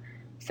there.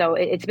 So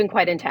it's been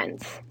quite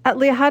intense.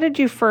 Leah, how did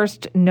you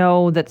first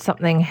know that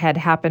something had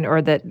happened,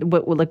 or that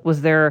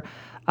was there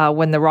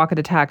when the rocket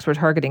attacks were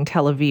targeting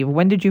Tel Aviv?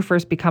 When did you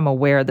first become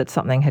aware that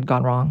something had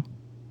gone wrong?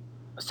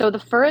 So the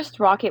first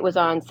rocket was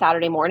on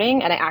Saturday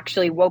morning, and I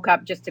actually woke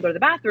up just to go to the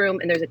bathroom,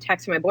 and there's a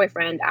text from my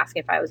boyfriend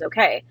asking if I was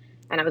okay.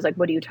 And I was like,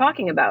 what are you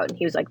talking about? And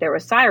he was like, there were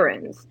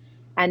sirens.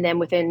 And then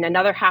within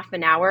another half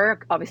an hour,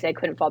 obviously I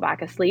couldn't fall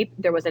back asleep,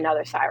 there was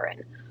another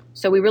siren.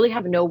 So we really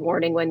have no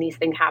warning when these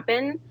things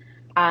happen.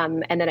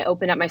 And then I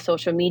opened up my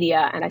social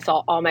media and I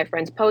saw all my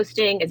friends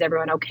posting, is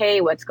everyone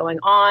okay? What's going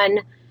on?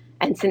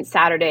 And since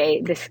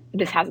Saturday, this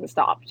hasn't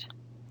stopped.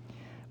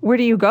 Where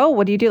do you go?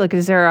 What do you do? Like,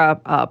 is there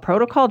a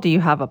protocol? Do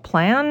you have a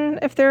plan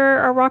if there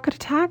are rocket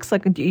attacks?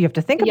 Like, you have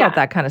to think about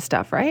that kind of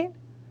stuff, right?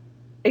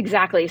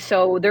 Exactly.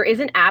 So there is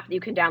an app that you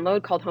can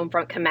download called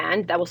Homefront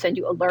Command that will send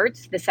you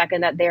alerts the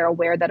second that they're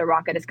aware that a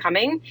rocket is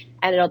coming,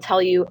 and it'll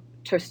tell you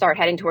to start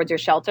heading towards your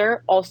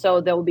shelter. Also,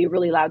 there will be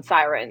really loud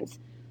sirens.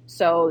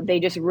 So they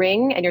just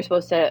ring and you're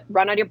supposed to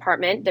run out of your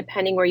apartment.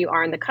 Depending where you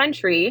are in the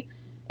country,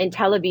 in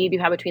Tel Aviv, you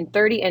have between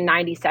 30 and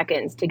 90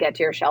 seconds to get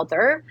to your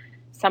shelter.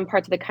 Some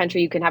parts of the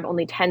country, you can have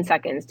only 10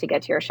 seconds to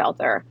get to your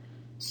shelter.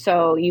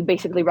 So you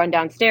basically run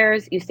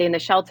downstairs, you stay in the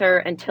shelter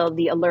until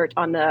the alert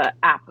on the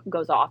app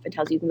goes off and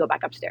tells you can go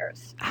back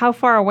upstairs. How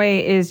far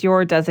away is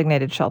your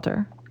designated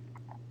shelter?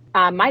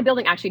 My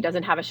building actually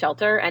doesn't have a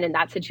shelter. And in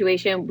that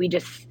situation, we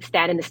just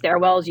stand in the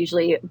stairwells,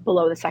 usually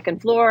below the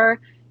second floor,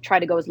 try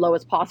to go as low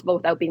as possible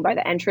without being by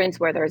the entrance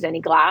where there's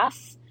any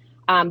glass.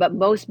 But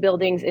most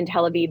buildings in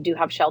Tel Aviv do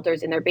have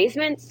shelters in their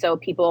basements. So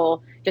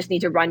people just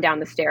need to run down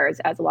the stairs,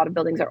 as a lot of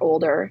buildings are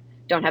older,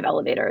 don't have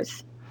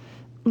elevators.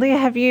 Leah,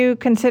 have you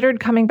considered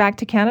coming back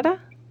to Canada?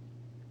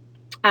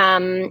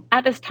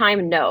 At this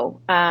time, no.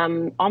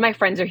 All my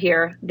friends are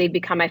here. They've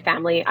become my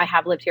family. I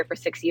have lived here for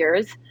 6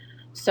 years.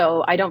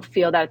 So I don't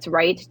feel that it's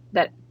right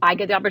that I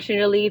get the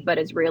opportunity to leave, but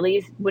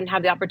Israelis wouldn't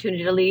have the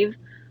opportunity to leave.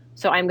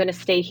 So I'm going to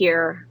stay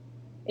here,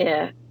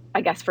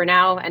 I guess, for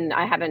now. And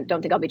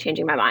don't think I'll be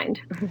changing my mind.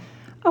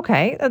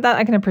 Okay,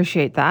 I can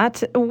appreciate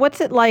that.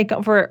 What's it like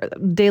for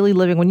daily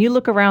living? When you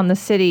look around the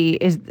city,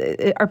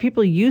 are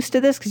people used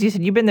to this? Because you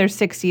said you've been there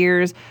 6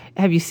 years.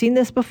 Have you seen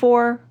this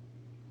before?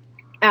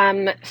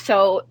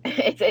 So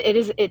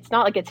it's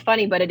not like it's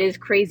funny, but it is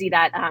crazy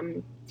that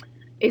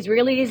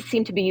Israelis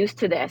seem to be used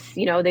to this.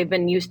 You know, they've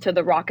been used to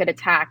the rocket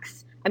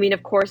attacks. I mean,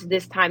 of course,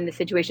 this time the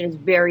situation is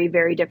very,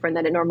 very different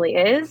than it normally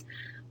is.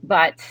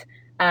 But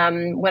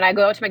when I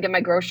go out to get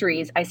my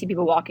groceries, I see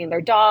people walking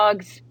their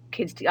dogs,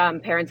 kids,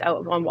 parents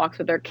out on walks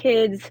with their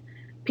kids.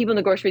 People in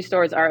the grocery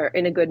stores are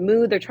in a good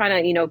mood. They're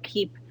trying to,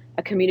 keep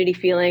a community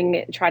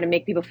feeling, try to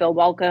make people feel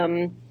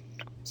welcome.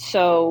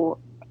 So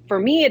for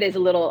me, it is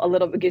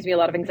it gives me a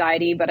lot of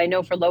anxiety, but I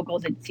know for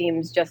locals, it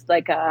seems just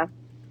like a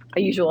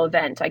usual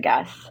event, I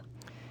guess.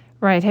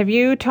 Right. Have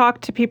you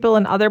talked to people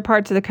in other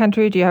parts of the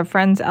country? Do you have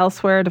friends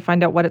elsewhere to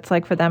find out what it's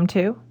like for them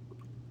too?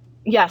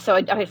 Yeah, so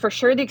I for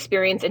sure the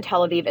experience in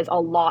Tel Aviv is a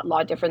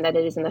lot different than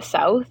it is in the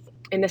south.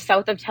 In the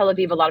south of Tel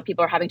Aviv, a lot of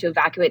people are having to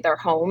evacuate their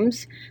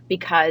homes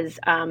because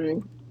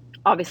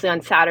obviously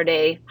on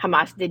Saturday,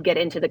 Hamas did get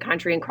into the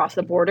country and cross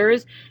the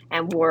borders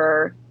and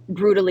were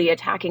brutally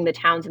attacking the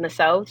towns in the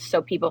south.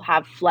 So people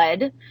have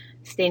fled,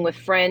 staying with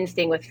friends,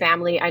 staying with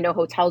family. I know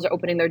hotels are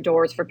opening their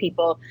doors for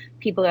people.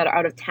 People that are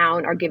out of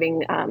town are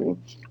giving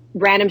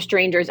random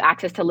strangers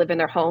access to live in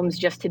their homes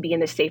just to be in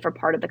the safer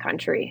part of the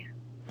country.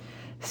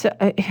 So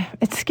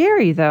it's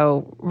scary,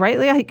 though, right,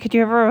 Leah? Could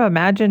you ever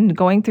imagine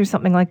going through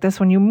something like this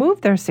when you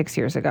moved there 6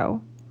 years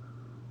ago?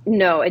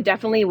 No, it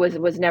definitely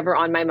was never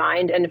on my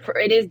mind. And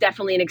it is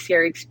definitely a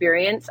scary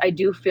experience. I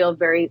do feel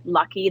very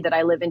lucky that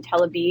I live in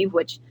Tel Aviv,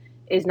 which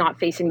is not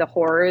facing the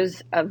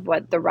horrors of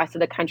what the rest of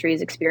the country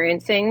is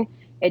experiencing.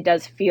 It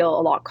does feel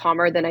a lot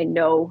calmer than I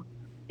know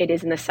it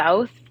is in the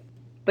south,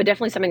 but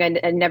definitely something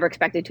I never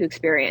expected to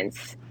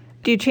experience.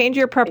 Do you change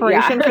your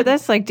preparation for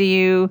this? Like, do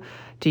you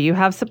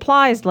have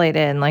supplies laid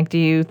in? Like, do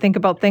you think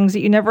about things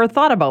that you never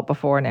thought about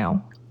before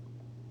now?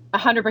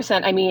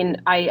 100%. I mean,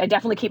 I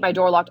definitely keep my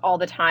door locked all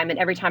the time. And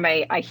every time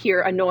I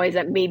hear a noise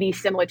that may be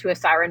similar to a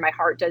siren, my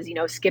heart does,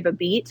 skip a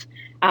beat.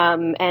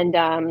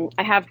 I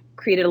have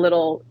created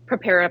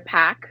prepare a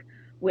pack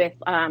with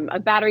a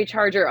battery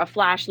charger, a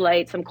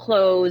flashlight, some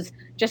clothes,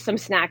 just some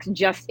snacks,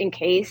 just in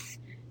case.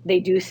 They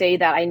do say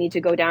that I need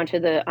to go down to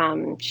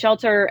the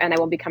shelter and I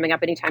won't be coming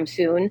up anytime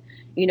soon.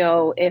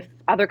 If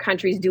other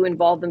countries do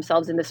involve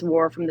themselves in this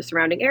war from the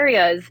surrounding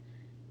areas,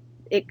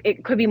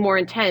 it could be more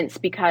intense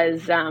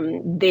because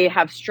they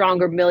have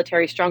stronger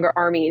military, stronger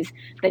armies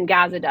than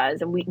Gaza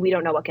does. And we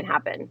don't know what can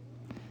happen.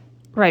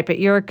 Right. But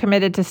you're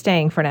committed to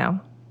staying for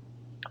now.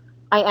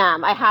 I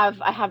am. I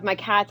have my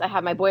cats. I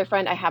have my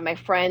boyfriend. I have my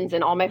friends,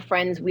 and all my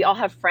friends. We all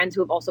have friends who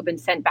have also been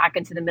sent back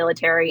into the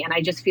military. And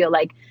I just feel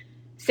like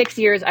 6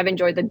 years I've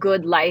enjoyed the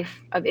good life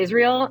of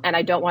Israel, and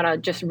I don't want to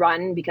just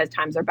run because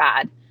times are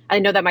bad. I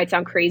know that might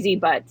sound crazy,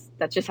 but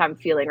that's just how I'm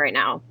feeling right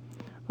now.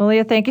 Well,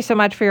 Leah, thank you so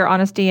much for your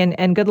honesty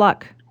and good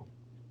luck.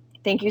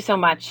 Thank you so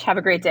much. Have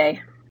a great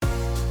day.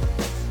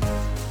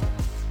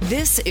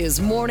 This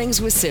is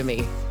Mornings with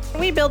Simi.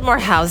 We build more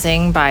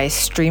housing by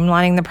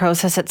streamlining the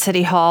process at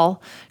City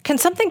Hall. Can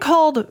something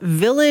called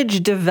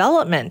village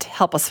development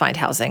help us find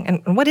housing?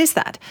 And what is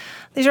that?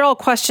 These are all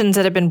questions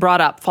that have been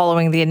brought up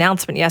following the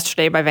announcement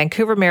yesterday by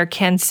Vancouver Mayor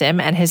Ken Sim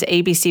and his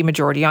ABC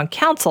majority on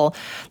council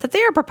that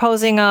they are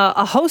proposing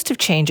a host of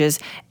changes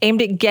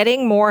aimed at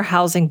getting more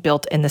housing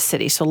built in the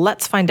city. So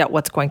let's find out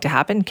what's going to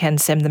happen. Ken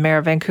Sim, the mayor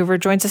of Vancouver,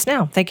 joins us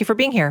now. Thank you for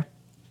being here.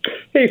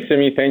 Hey,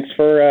 Simi, thanks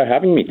for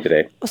having me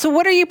today. So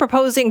what are you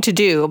proposing to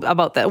do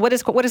about that? What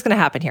is going to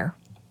happen here?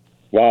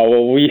 Wow,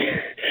 well, we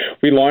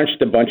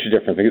launched a bunch of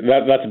different things.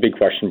 That's a big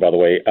question, by the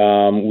way.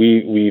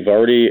 We've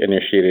already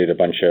initiated a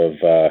bunch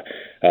of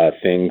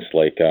things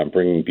like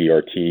bringing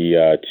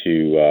BRT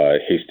to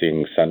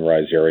Hastings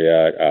Sunrise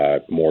area,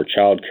 more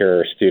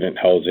childcare, student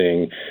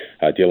housing,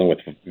 dealing with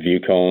view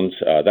cones.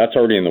 That's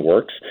already in the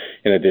works.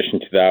 In addition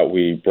to that,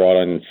 we brought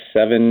on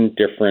 7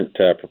 different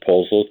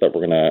proposals that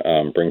we're going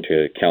to bring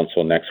to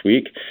council next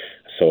week.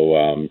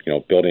 So,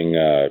 building,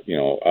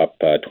 up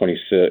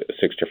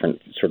 26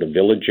 different sort of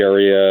village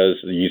areas,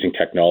 using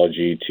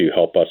technology to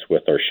help us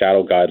with our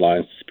shadow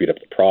guidelines to speed up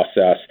the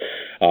process,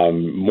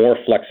 more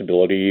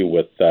flexibility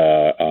with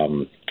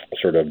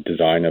sort of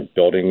design of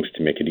buildings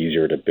to make it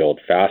easier to build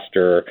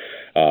faster,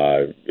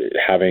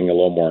 having a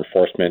little more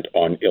enforcement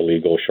on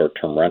illegal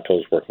short-term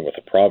rentals, working with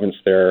the province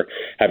there,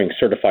 having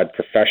certified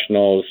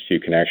professionals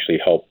who can actually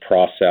help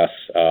process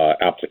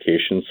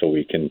applications so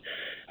we can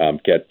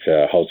get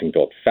housing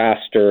built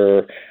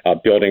faster,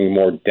 building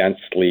more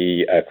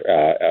densely,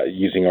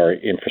 using our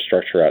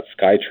infrastructure at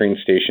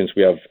SkyTrain stations.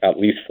 We have at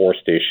least 4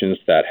 stations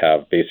that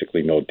have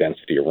basically no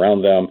density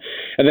around them.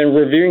 And then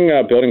reviewing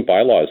building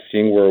bylaws,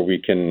 seeing where we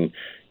can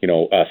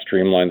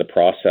streamline the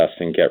process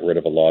and get rid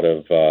of a lot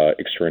of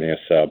extraneous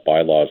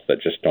bylaws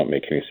that just don't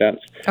make any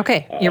sense.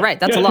 Okay, you're right.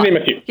 That's a lot.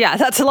 Yeah,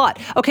 that's a lot.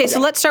 Okay, so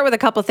let's start with a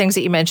couple of things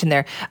that you mentioned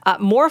there.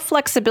 More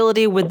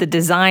flexibility with the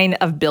design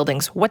of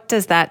buildings. What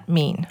does that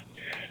mean?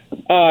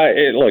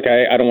 Look,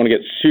 I don't want to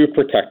get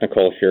super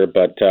technical here,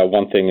 but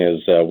one thing is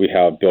we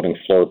have building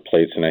floor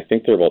plates, and I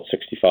think they're about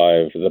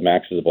 65. The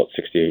max is about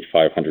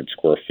 6,500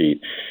 square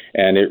feet,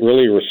 and it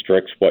really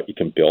restricts what you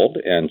can build.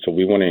 And so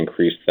we want to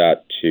increase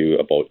that to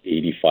about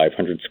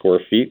 8,500 square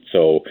feet.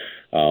 So,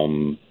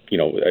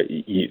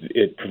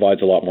 it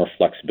provides a lot more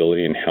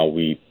flexibility in how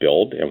we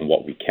build and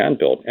what we can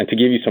build. And to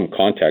give you some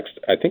context,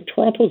 I think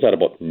Toronto's at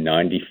about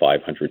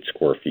 9,500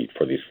 square feet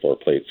for these floor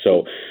plates.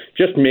 So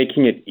just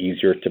making it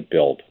easier to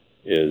build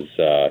is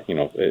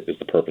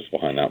the purpose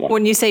behind that one.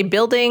 When you say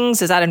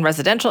buildings, is that in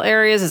residential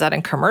areas? Is that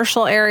in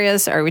commercial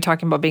areas? Are we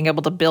talking about being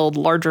able to build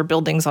larger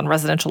buildings on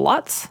residential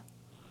lots?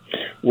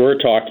 We're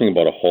talking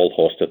about a whole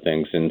host of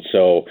things. And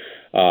so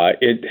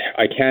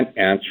I can't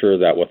answer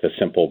that with a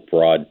simple,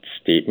 broad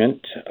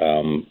statement.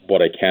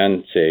 What I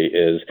can say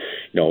is,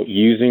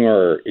 using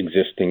our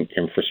existing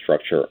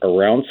infrastructure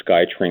around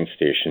SkyTrain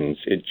stations,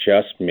 it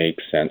just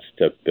makes sense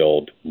to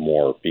build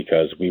more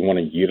because we want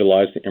to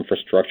utilize the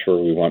infrastructure.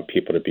 We want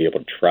people to be able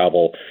to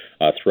travel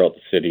throughout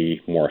the city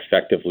more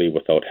effectively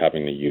without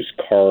having to use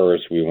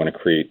cars. We want to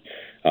create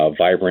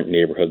vibrant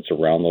neighborhoods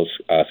around those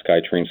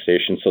SkyTrain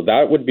stations. So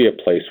that would be a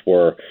place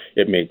where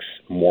it makes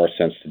more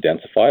sense to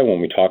densify.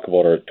 When we talk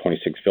about our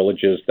 26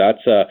 villages,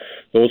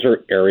 those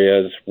are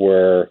areas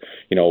where,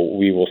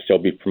 we will still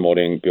be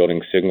promoting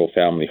building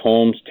single-family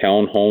homes,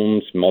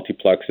 townhomes,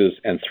 multiplexes,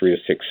 and 3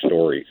 to 6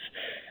 stories,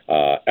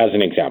 as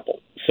an example.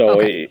 So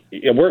we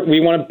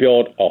want to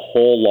build a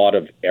whole lot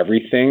of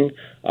everything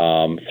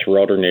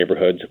throughout our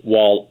neighborhoods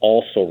while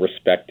also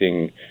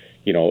respecting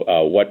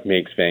what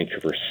makes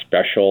Vancouver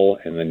special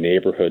and the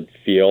neighborhood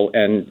feel,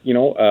 and,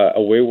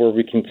 a way where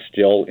we can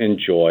still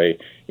enjoy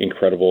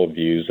incredible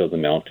views of the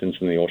mountains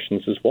and the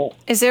oceans as well.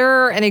 Is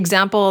there an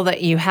example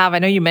that you have? I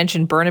know you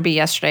mentioned Burnaby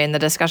yesterday in the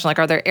discussion.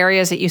 Are there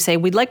areas that you say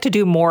we'd like to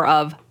do more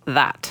of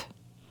that?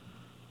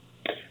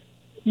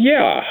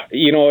 Yeah,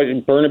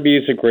 Burnaby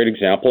is a great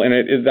example,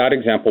 and that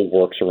example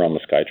works around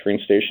the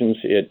SkyTrain stations.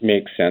 It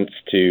makes sense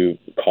to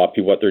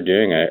copy what they're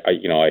doing.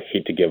 I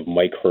hate to give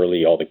Mike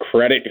Hurley all the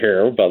credit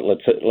here, but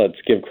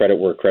let's give credit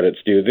where credit's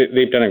due.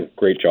 They've done a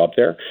great job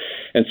there,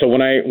 and so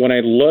when I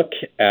look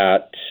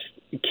at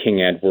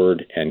King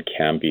Edward and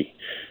Cambie,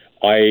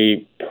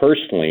 I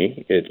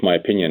personally, it's my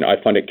opinion,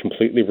 I find it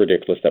completely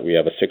ridiculous that we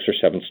have a 6 or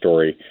 7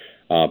 story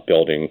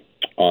building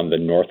on the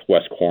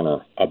northwest corner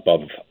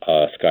above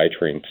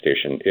SkyTrain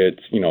station. It's,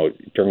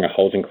 during a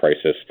housing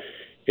crisis,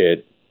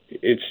 it's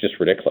just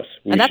ridiculous.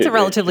 That's a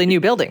relatively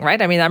new building,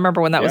 right? I mean, I remember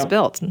when that was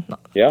built.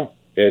 Yeah,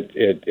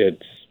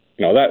 it's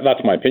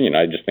that's my opinion.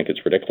 I just think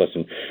it's ridiculous,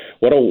 and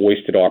what a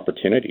wasted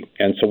opportunity.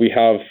 And so we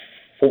have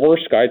 4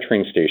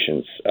 SkyTrain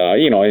stations,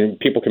 and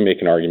people can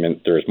make an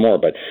argument there's more,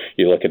 but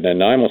you look at the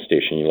Nanaimo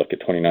station, you look at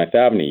 29th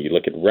Avenue, you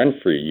look at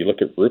Renfrew, you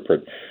look at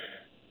Rupert.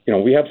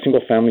 We have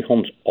single-family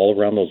homes all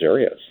around those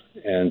areas.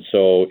 And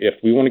so if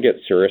we want to get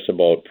serious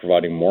about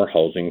providing more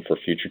housing for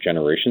future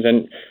generations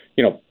and,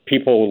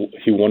 people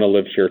who want to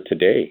live here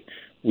today,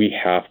 we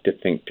have to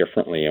think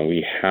differently, and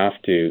we have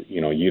to,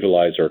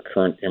 utilize our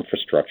current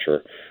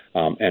infrastructure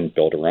and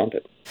build around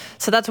it.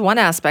 So that's one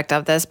aspect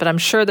of this, but I'm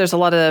sure there's a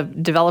lot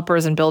of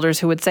developers and builders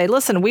who would say,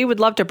 listen, we would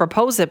love to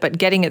propose it, but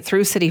getting it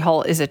through City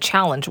Hall is a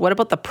challenge. What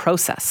about the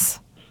process?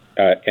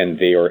 And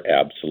they are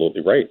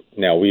absolutely right.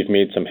 Now, we've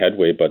made some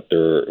headway, but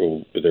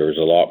there's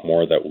a lot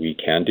more that we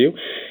can do,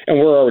 and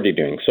we're already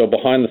doing. So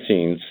behind the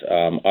scenes,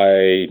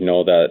 I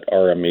know that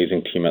our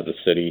amazing team at the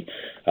city,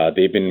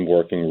 they've been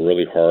working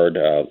really hard,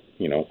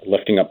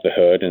 lifting up the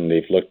hood, and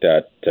they've looked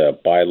at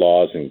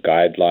bylaws and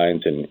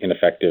guidelines and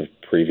ineffective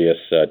previous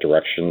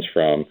directions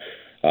from,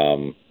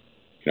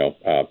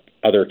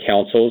 other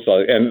councils,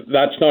 and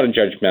that's not a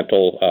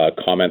judgmental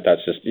comment.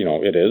 That's just,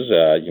 it is.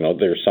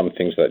 There's some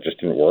things that just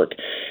didn't work,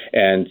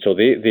 and so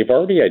they've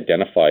already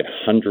identified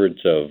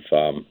hundreds of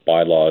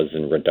bylaws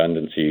and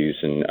redundancies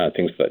and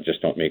things that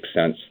just don't make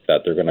sense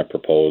that they're going to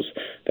propose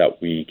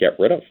that we get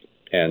rid of.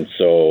 And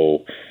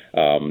so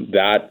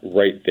that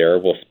right there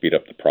will speed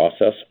up the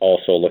process.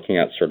 Also, looking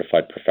at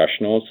certified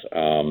professionals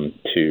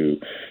to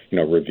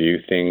review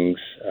things,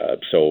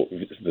 so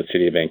the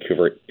City of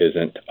Vancouver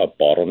isn't a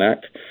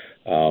bottleneck.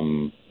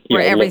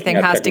 Where everything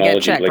has to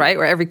get checked, right?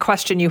 Where every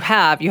question you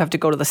have to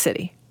go to the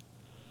city.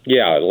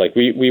 Yeah,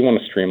 we want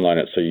to streamline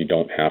it so you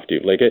don't have to.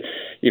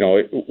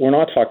 We're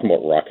not talking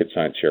about rocket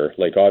science here.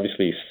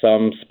 Obviously,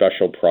 some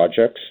special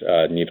projects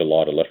need a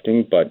lot of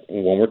lifting, but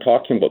when we're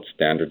talking about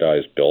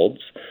standardized builds,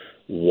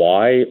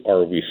 why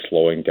are we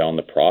slowing down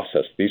the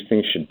process? These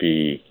things should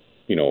be,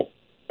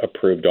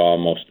 approved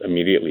almost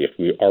immediately if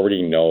we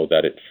already know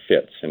that it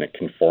fits and it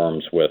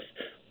conforms with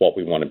what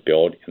we want to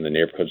build in the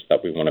neighborhoods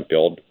that we want to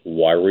build.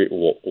 Why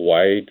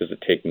does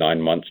it take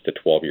 9 months to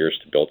 12 years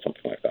to build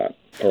something like that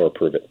or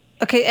approve it?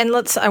 Okay, and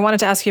I wanted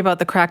to ask you about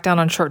the crackdown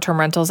on short-term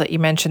rentals that you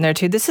mentioned there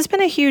too. This has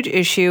been a huge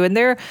issue, and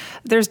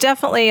there's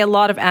definitely a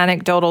lot of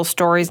anecdotal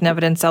stories and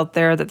evidence out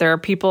there that there are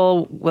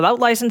people without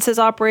licenses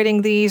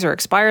operating these or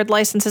expired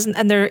licenses,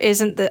 and there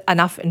isn't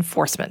enough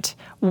enforcement.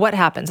 What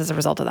happens as a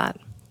result of that?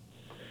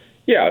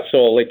 Yeah, so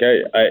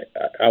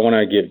I want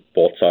to give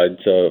both sides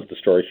of the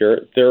story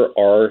here. There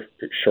are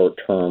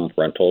short-term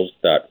rentals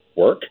that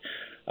work.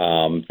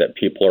 That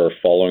people are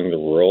following the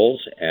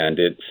rules, and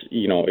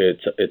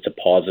it's a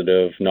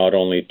positive not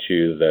only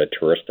to the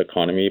tourist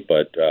economy,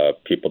 but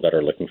people that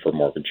are looking for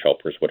mortgage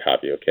helpers, what have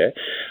you. Okay,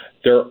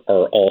 there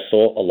are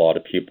also a lot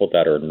of people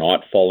that are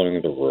not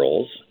following the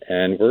rules,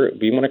 and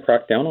we want to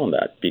crack down on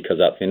that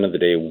because at the end of the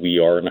day, we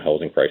are in a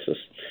housing crisis.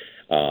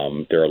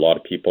 There are a lot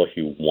of people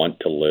who want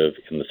to live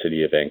in the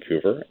city of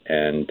Vancouver,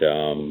 and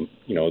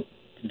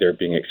they're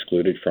being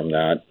excluded from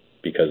that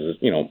because,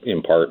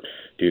 in part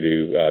due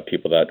to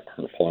people that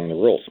aren't following the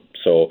rules.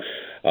 So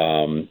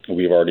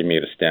we've already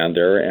made a stand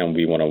there, and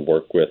we want to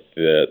work with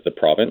the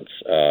province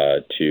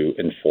to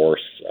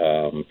enforce,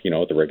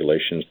 the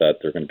regulations that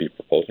they're going to be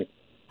proposing.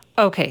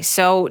 Okay,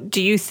 so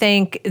do you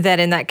think that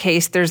in that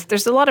case,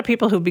 there's a lot of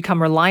people who've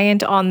become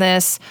reliant on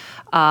this,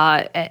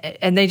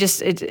 and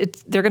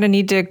they're going to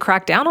need to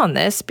crack down on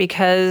this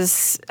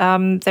because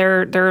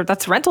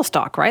that's rental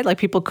stock, right? Like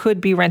people could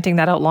be renting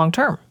that out long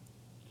term.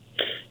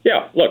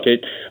 Yeah, look,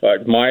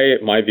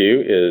 my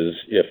view is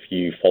if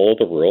you follow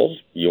the rules,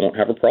 you won't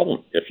have a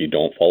problem. If you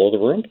don't follow the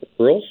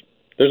rules,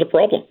 there's a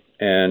problem.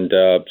 And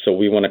so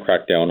we want to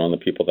crack down on the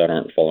people that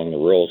aren't following the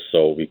rules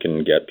so we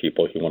can get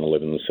people who want to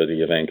live in the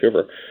city of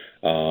Vancouver,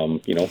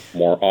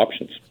 more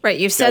options. Right,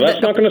 you've said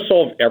that's not going to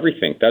solve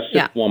everything. That's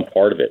just one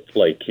part of it.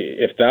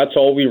 If that's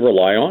all we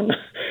rely on,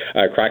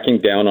 cracking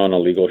down on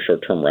illegal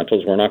short-term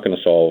rentals, we're not going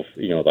to solve,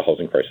 the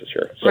housing crisis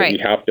here. So we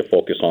have to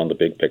focus on the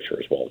big picture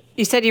as well.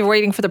 You said you're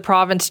waiting for the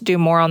province to do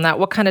more on that.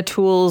 What kind of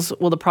tools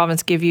will the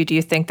province give you, do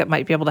you think, that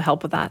might be able to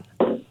help with that?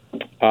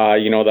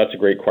 That's a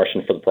great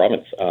question for the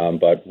province,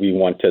 but we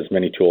want as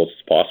many tools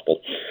as possible.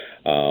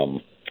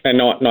 And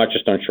not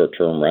just on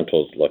short-term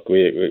rentals. Look,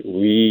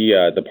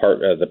 the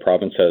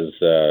province has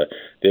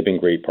they've been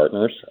great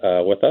partners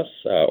with us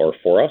or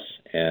for us,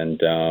 and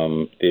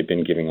they've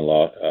been giving us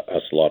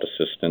a lot of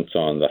assistance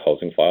on the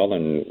housing file,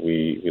 and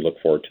we look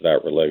forward to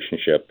that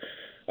relationship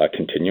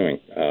continuing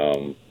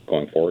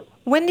going forward.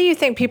 When do you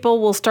think people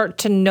will start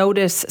to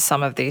notice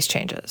some of these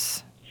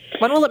changes?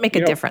 When will it make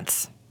a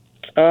difference?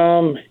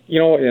 And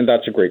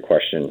that's a great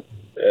question.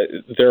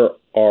 There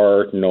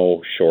are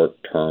no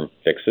short-term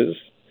fixes.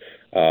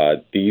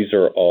 These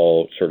are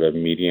all sort of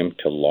medium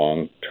to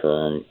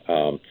long-term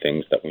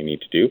things that we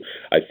need to do.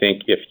 I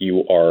think if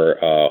you are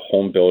a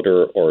home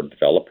builder or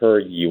developer,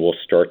 you will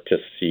start to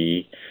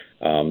see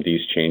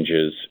these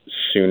changes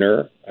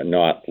sooner,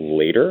 not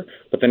later.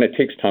 But then it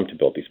takes time to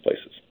build these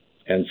places.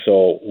 And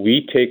so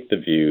we take the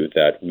view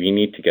that we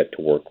need to get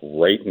to work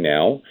right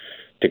now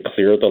to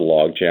clear the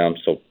logjam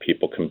so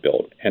people can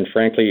build. And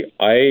frankly,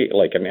 I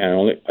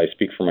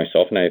speak for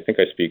myself, and I think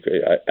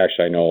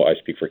I know I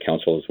speak for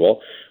council as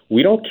well.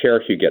 We don't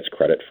care who gets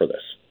credit for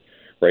this,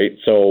 right?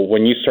 So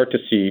when you start to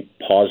see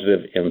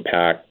positive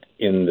impact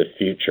in the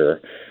future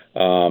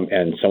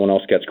and someone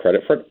else gets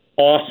credit for it,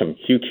 awesome,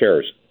 who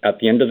cares? At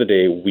the end of the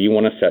day, we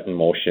want to set in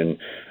motion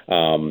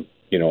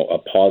a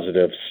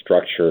positive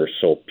structure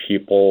so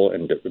people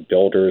and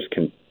builders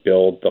can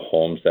build the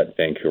homes that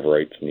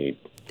Vancouverites need.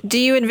 Do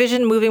you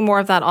envision moving more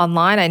of that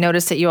online? I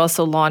noticed that you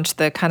also launched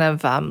the kind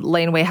of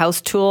Laneway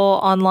House tool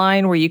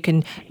online where you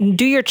can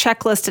do your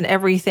checklist and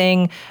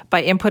everything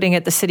by inputting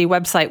at the city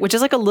website, which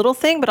is like a little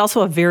thing, but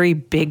also a very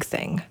big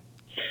thing.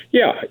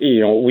 Yeah,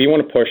 we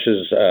want to push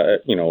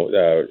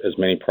as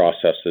many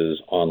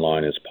processes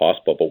online as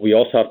possible, but we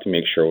also have to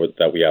make sure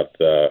that we have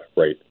the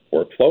right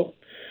workflow,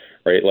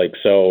 right? Like,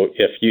 so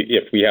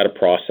if we had a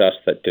process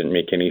that didn't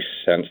make any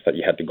sense, that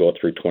you had to go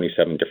through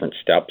 27 different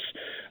steps,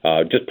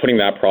 just putting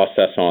that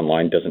process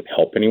online doesn't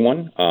help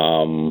anyone.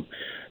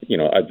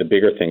 The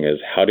bigger thing is,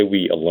 how do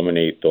we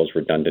eliminate those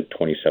redundant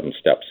 27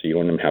 steps so you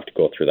don't even have to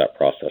go through that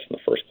process in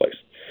the first place?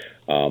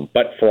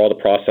 But for all the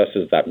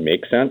processes that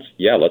make sense,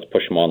 let's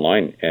push them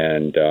online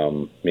and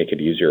make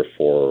it easier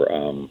for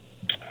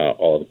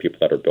all the people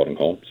that are building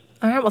homes.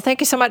 All right. Well, thank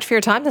you so much for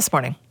your time this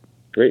morning.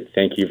 Great.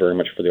 Thank you very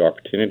much for the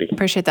opportunity.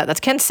 Appreciate that. That's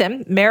Ken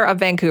Sim, Mayor of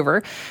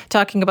Vancouver,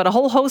 talking about a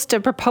whole host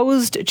of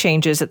proposed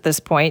changes at this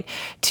point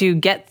to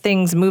get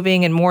things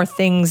moving and more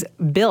things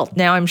built.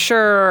 Now, I'm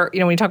sure,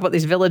 when you talk about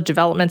these village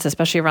developments,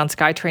 especially around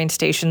SkyTrain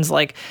stations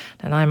like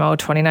Nanaimo,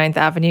 29th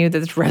Avenue,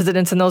 the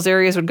residents in those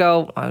areas would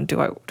go,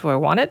 do I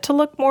want it to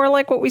look more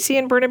like what we see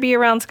in Burnaby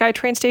around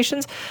SkyTrain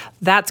stations?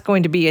 That's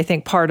going to be, I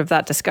think, part of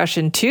that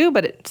discussion too,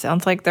 but it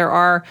sounds like there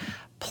are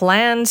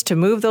plans to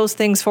move those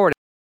things forward.